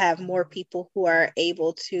because I'll have more people who are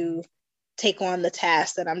able to take on the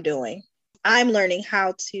task that I'm doing. I'm learning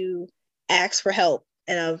how to ask for help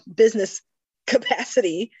in a business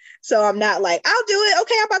capacity. So I'm not like, I'll do it.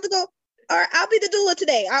 Okay, I'm about to go. Or I'll be the doula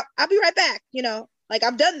today. I'll be right back. Like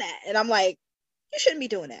I've done that. And I'm like, you shouldn't be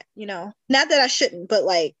doing that. Not that I shouldn't, but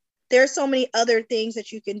like, there's so many other things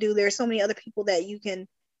that you can do. There's so many other people that you can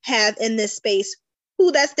have in this space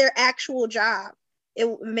who that's their actual job.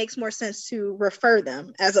 It makes more sense to refer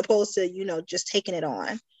them as opposed to, just taking it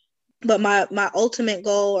on. But my ultimate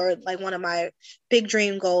goal, or like one of my big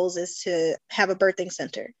dream goals, is to have a birthing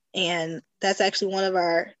center. And that's actually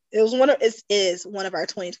is one of our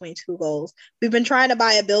 2022 goals. We've been trying to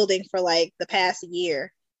buy a building for like the past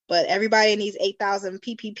year, but everybody in these 8,000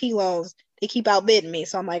 PPP loans, they keep outbidding me.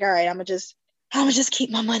 So I'm like, all right, I'm gonna just keep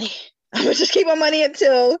my money. I'm gonna just keep my money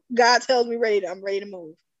until God tells me I'm ready to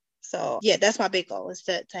move. So yeah, that's my big goal, is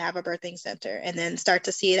to have a birthing center and then start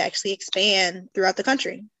to see it actually expand throughout the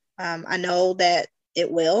country. I know that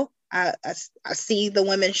it will. I see the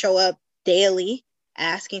women show up daily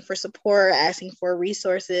asking for support, asking for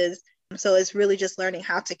resources. So it's really just learning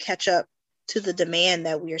how to catch up to the demand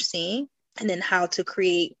that we are seeing, and then how to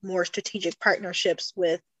create more strategic partnerships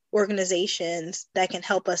with organizations that can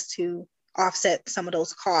help us to offset some of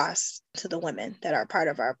those costs to the women that are part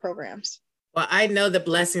of our programs. Well, I know the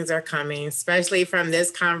blessings are coming, especially from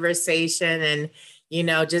this conversation and,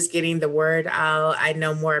 just getting the word out. I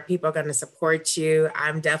know more people are going to support you.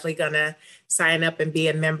 I'm definitely going to sign up and be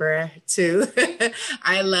a member too.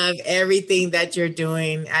 I love everything that you're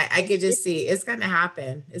doing. I could just see it's going to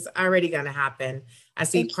happen. It's already going to happen. I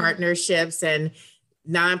see partnerships and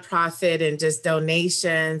nonprofit and just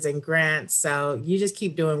donations and grants. So you just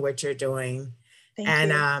keep doing what you're doing. Thank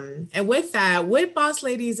you. And with that, what boss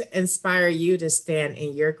ladies inspire you to stand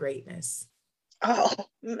in your greatness? Oh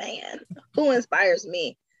man, who inspires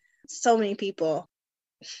me? So many people.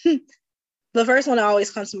 The first one that always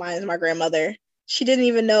comes to mind is my grandmother. She didn't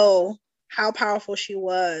even know how powerful she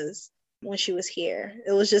was when she was here.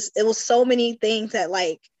 It was so many things that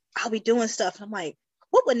like, I'll be doing stuff and I'm like,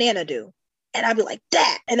 what would Nana do? And I'll be like,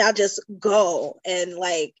 that. And I'll just go. And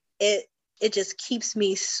like, it just keeps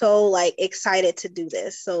me so like excited to do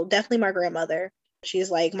this. So definitely my grandmother. She's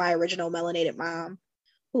like my original melanated mom.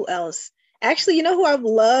 Who else? Actually, you know who I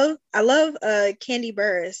love? I love Candy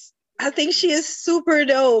Burris. I think she is super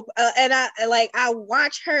dope. And I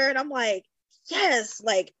watch her and I'm like, yes,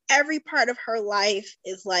 like every part of her life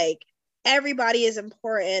is like, everybody is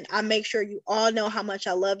important. I make sure you all know how much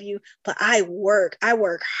I love you, but I work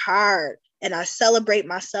hard and I celebrate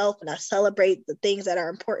myself and I celebrate the things that are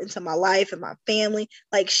important to my life and my family.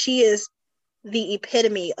 Like she is the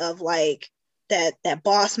epitome of like that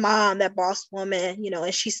boss mom, that boss woman,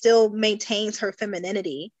 and she still maintains her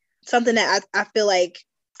femininity. Something that I feel like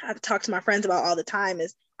I talk to my friends about all the time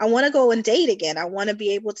is I want to go and date again. I want to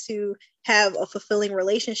be able to have a fulfilling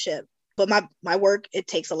relationship. but my work, it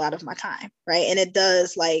takes a lot of my time, right? And it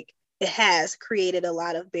has created a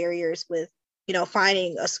lot of barriers with,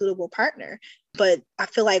 finding a suitable partner. But I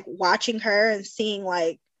feel like watching her and seeing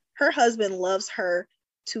like her husband loves her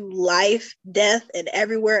to life, death, and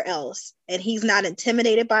everywhere else. And he's not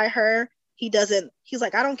intimidated by her. He's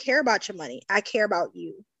like, I don't care about your money. I care about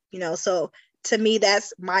you, So to me,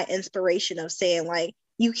 that's my inspiration of saying like,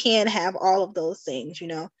 you can have all of those things,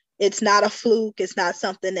 It's not a fluke. It's not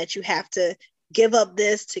something that you have to give up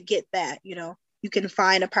this to get that, You can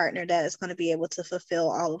find a partner that is going to be able to fulfill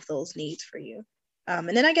all of those needs for you. And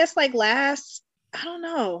then I guess like last, I don't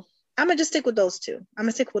know. I'm going to just stick with those two. I'm going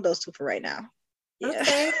to stick with those two for right now. Yeah.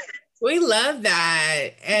 Okay. We love that.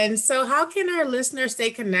 And so how can our listeners stay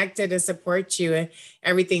connected and support you and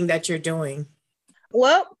everything that you're doing?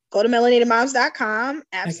 Well, go to melanatedmoms.com.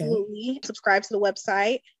 Absolutely. Okay. Subscribe to the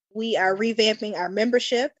website. We are revamping our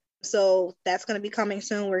membership. So that's going to be coming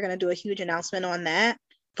soon. We're going to do a huge announcement on that.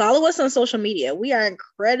 Follow us on social media. We are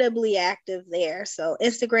incredibly active there. So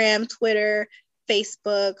Instagram, Twitter,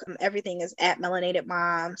 Facebook, everything is at Melinated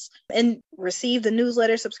Moms. And receive the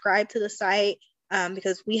newsletter, subscribe to the site,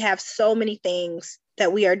 because we have so many things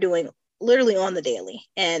that we are doing literally on the daily.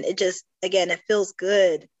 And it just, again, it feels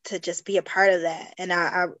good to just be a part of that. And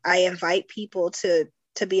I invite people to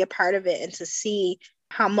be a part of it and to see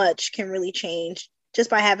how much can really change just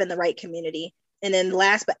by having the right community. And then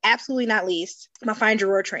last, but absolutely not least, my Find Your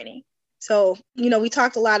Roar training. So, we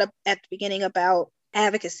talked a lot at the beginning about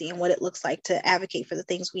advocacy and what it looks like to advocate for the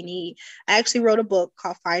things we need. I actually wrote a book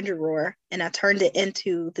called Find Your Roar, and I turned it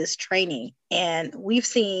into this training. And we've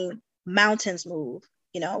seen mountains move.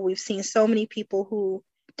 We've seen so many people who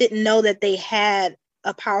didn't know that they had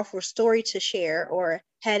a powerful story to share or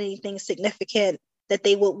had anything significant that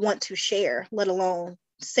they would want to share, let alone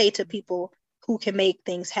say to people who can make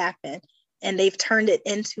things happen. And they've turned it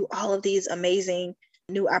into all of these amazing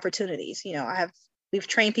new opportunities. We've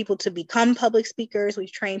trained people to become public speakers.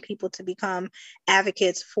 We've trained people to become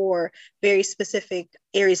advocates for very specific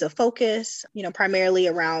areas of focus, primarily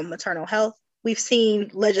around maternal health. We've seen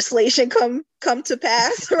legislation come to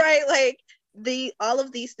pass, right? Like all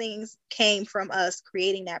of these things came from us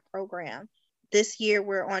creating that program. This year,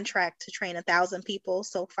 we're on track to train 1,000 people.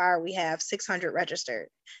 So far, we have 600 registered.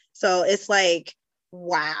 So it's like,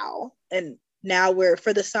 wow. And now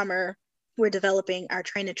for the summer, we're developing our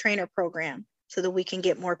train-the-trainer program so that we can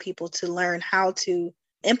get more people to learn how to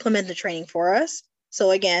implement the training for us.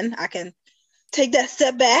 So again, I can take that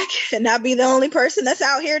step back and not be the only person that's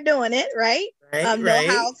out here doing it, right? Know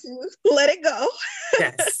how to let it go.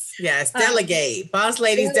 Yes. Delegate. Boss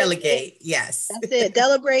ladies, delegate. Yes. That's it.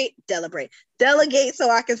 Delegate so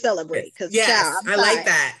I can celebrate. Yes, I like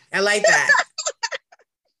that.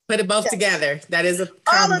 Put it both together. That is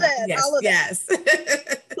all of that. Yes. So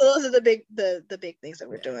those are the big things that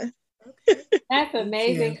we're doing. That's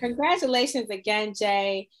amazing. Congratulations again,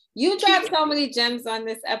 Jaye. You dropped so many gems on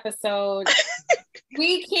this episode.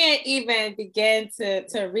 We can't even begin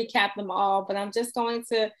to recap them all, but I'm just going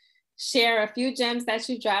to share a few gems that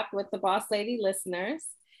you dropped with the Boss Lady listeners.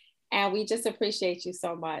 And we just appreciate you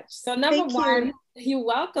so much. So number one, you're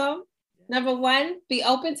welcome. Number one, be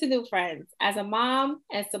open to new friends. As a mom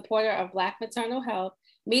and supporter of Black maternal health,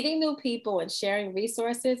 meeting new people and sharing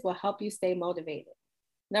resources will help you stay motivated.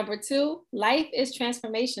 Number two, life is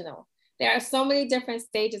transformational. There are so many different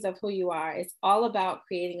stages of who you are. It's all about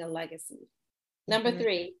creating a legacy. Number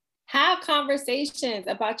three, have conversations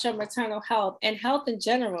about your maternal health and health in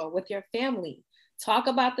general with your family. Talk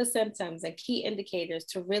about the symptoms and key indicators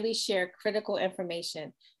to really share critical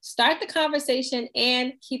information. Start the conversation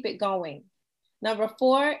and keep it going. Number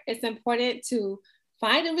four, it's important to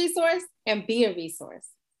find a resource and be a resource.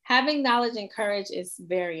 Having knowledge and courage is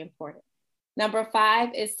very important. Number five,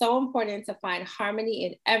 it's so important to find harmony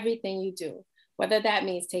in everything you do, whether that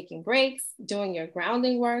means taking breaks, doing your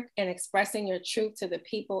grounding work, and expressing your truth to the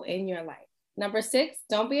people in your life. Number six,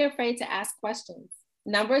 don't be afraid to ask questions.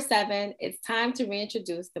 Number seven, it's time to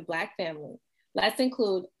reintroduce the Black family. Let's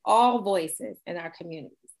include all voices in our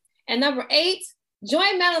communities. And number eight,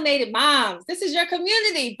 join Melinated Moms. This is your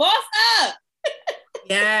community. Boss up.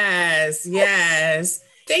 Yes.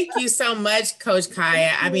 Thank you so much, Coach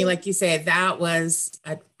Kaya. I mean, like you said, that was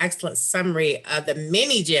an excellent summary of the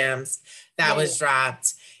many gems that was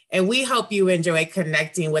dropped. And we hope you enjoy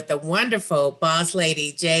connecting with the wonderful boss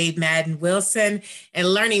lady, Jaye Madden Wilson,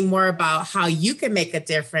 and learning more about how you can make a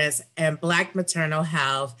difference in Black maternal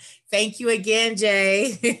health. Thank you again,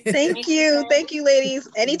 Jaye. Thank you. Thank you, ladies.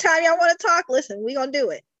 Anytime y'all want to talk, listen, we're going to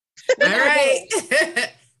do it. All right.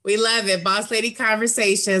 We love it. Boss Lady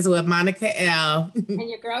Conversations with Monica L. And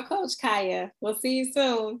your girl, Coach Kaya. We'll see you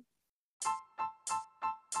soon.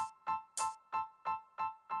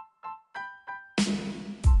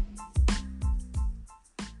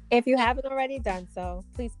 If you haven't already done so,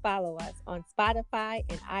 please follow us on Spotify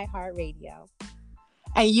and iHeartRadio.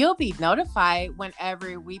 And you'll be notified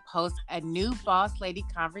whenever we post a new Boss Lady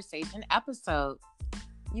Conversation episode.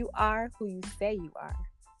 You are who you say you are.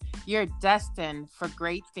 You're destined for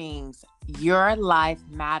great things. Your life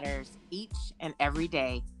matters each and every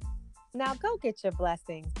day. Now go get your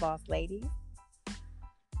blessings, boss ladies.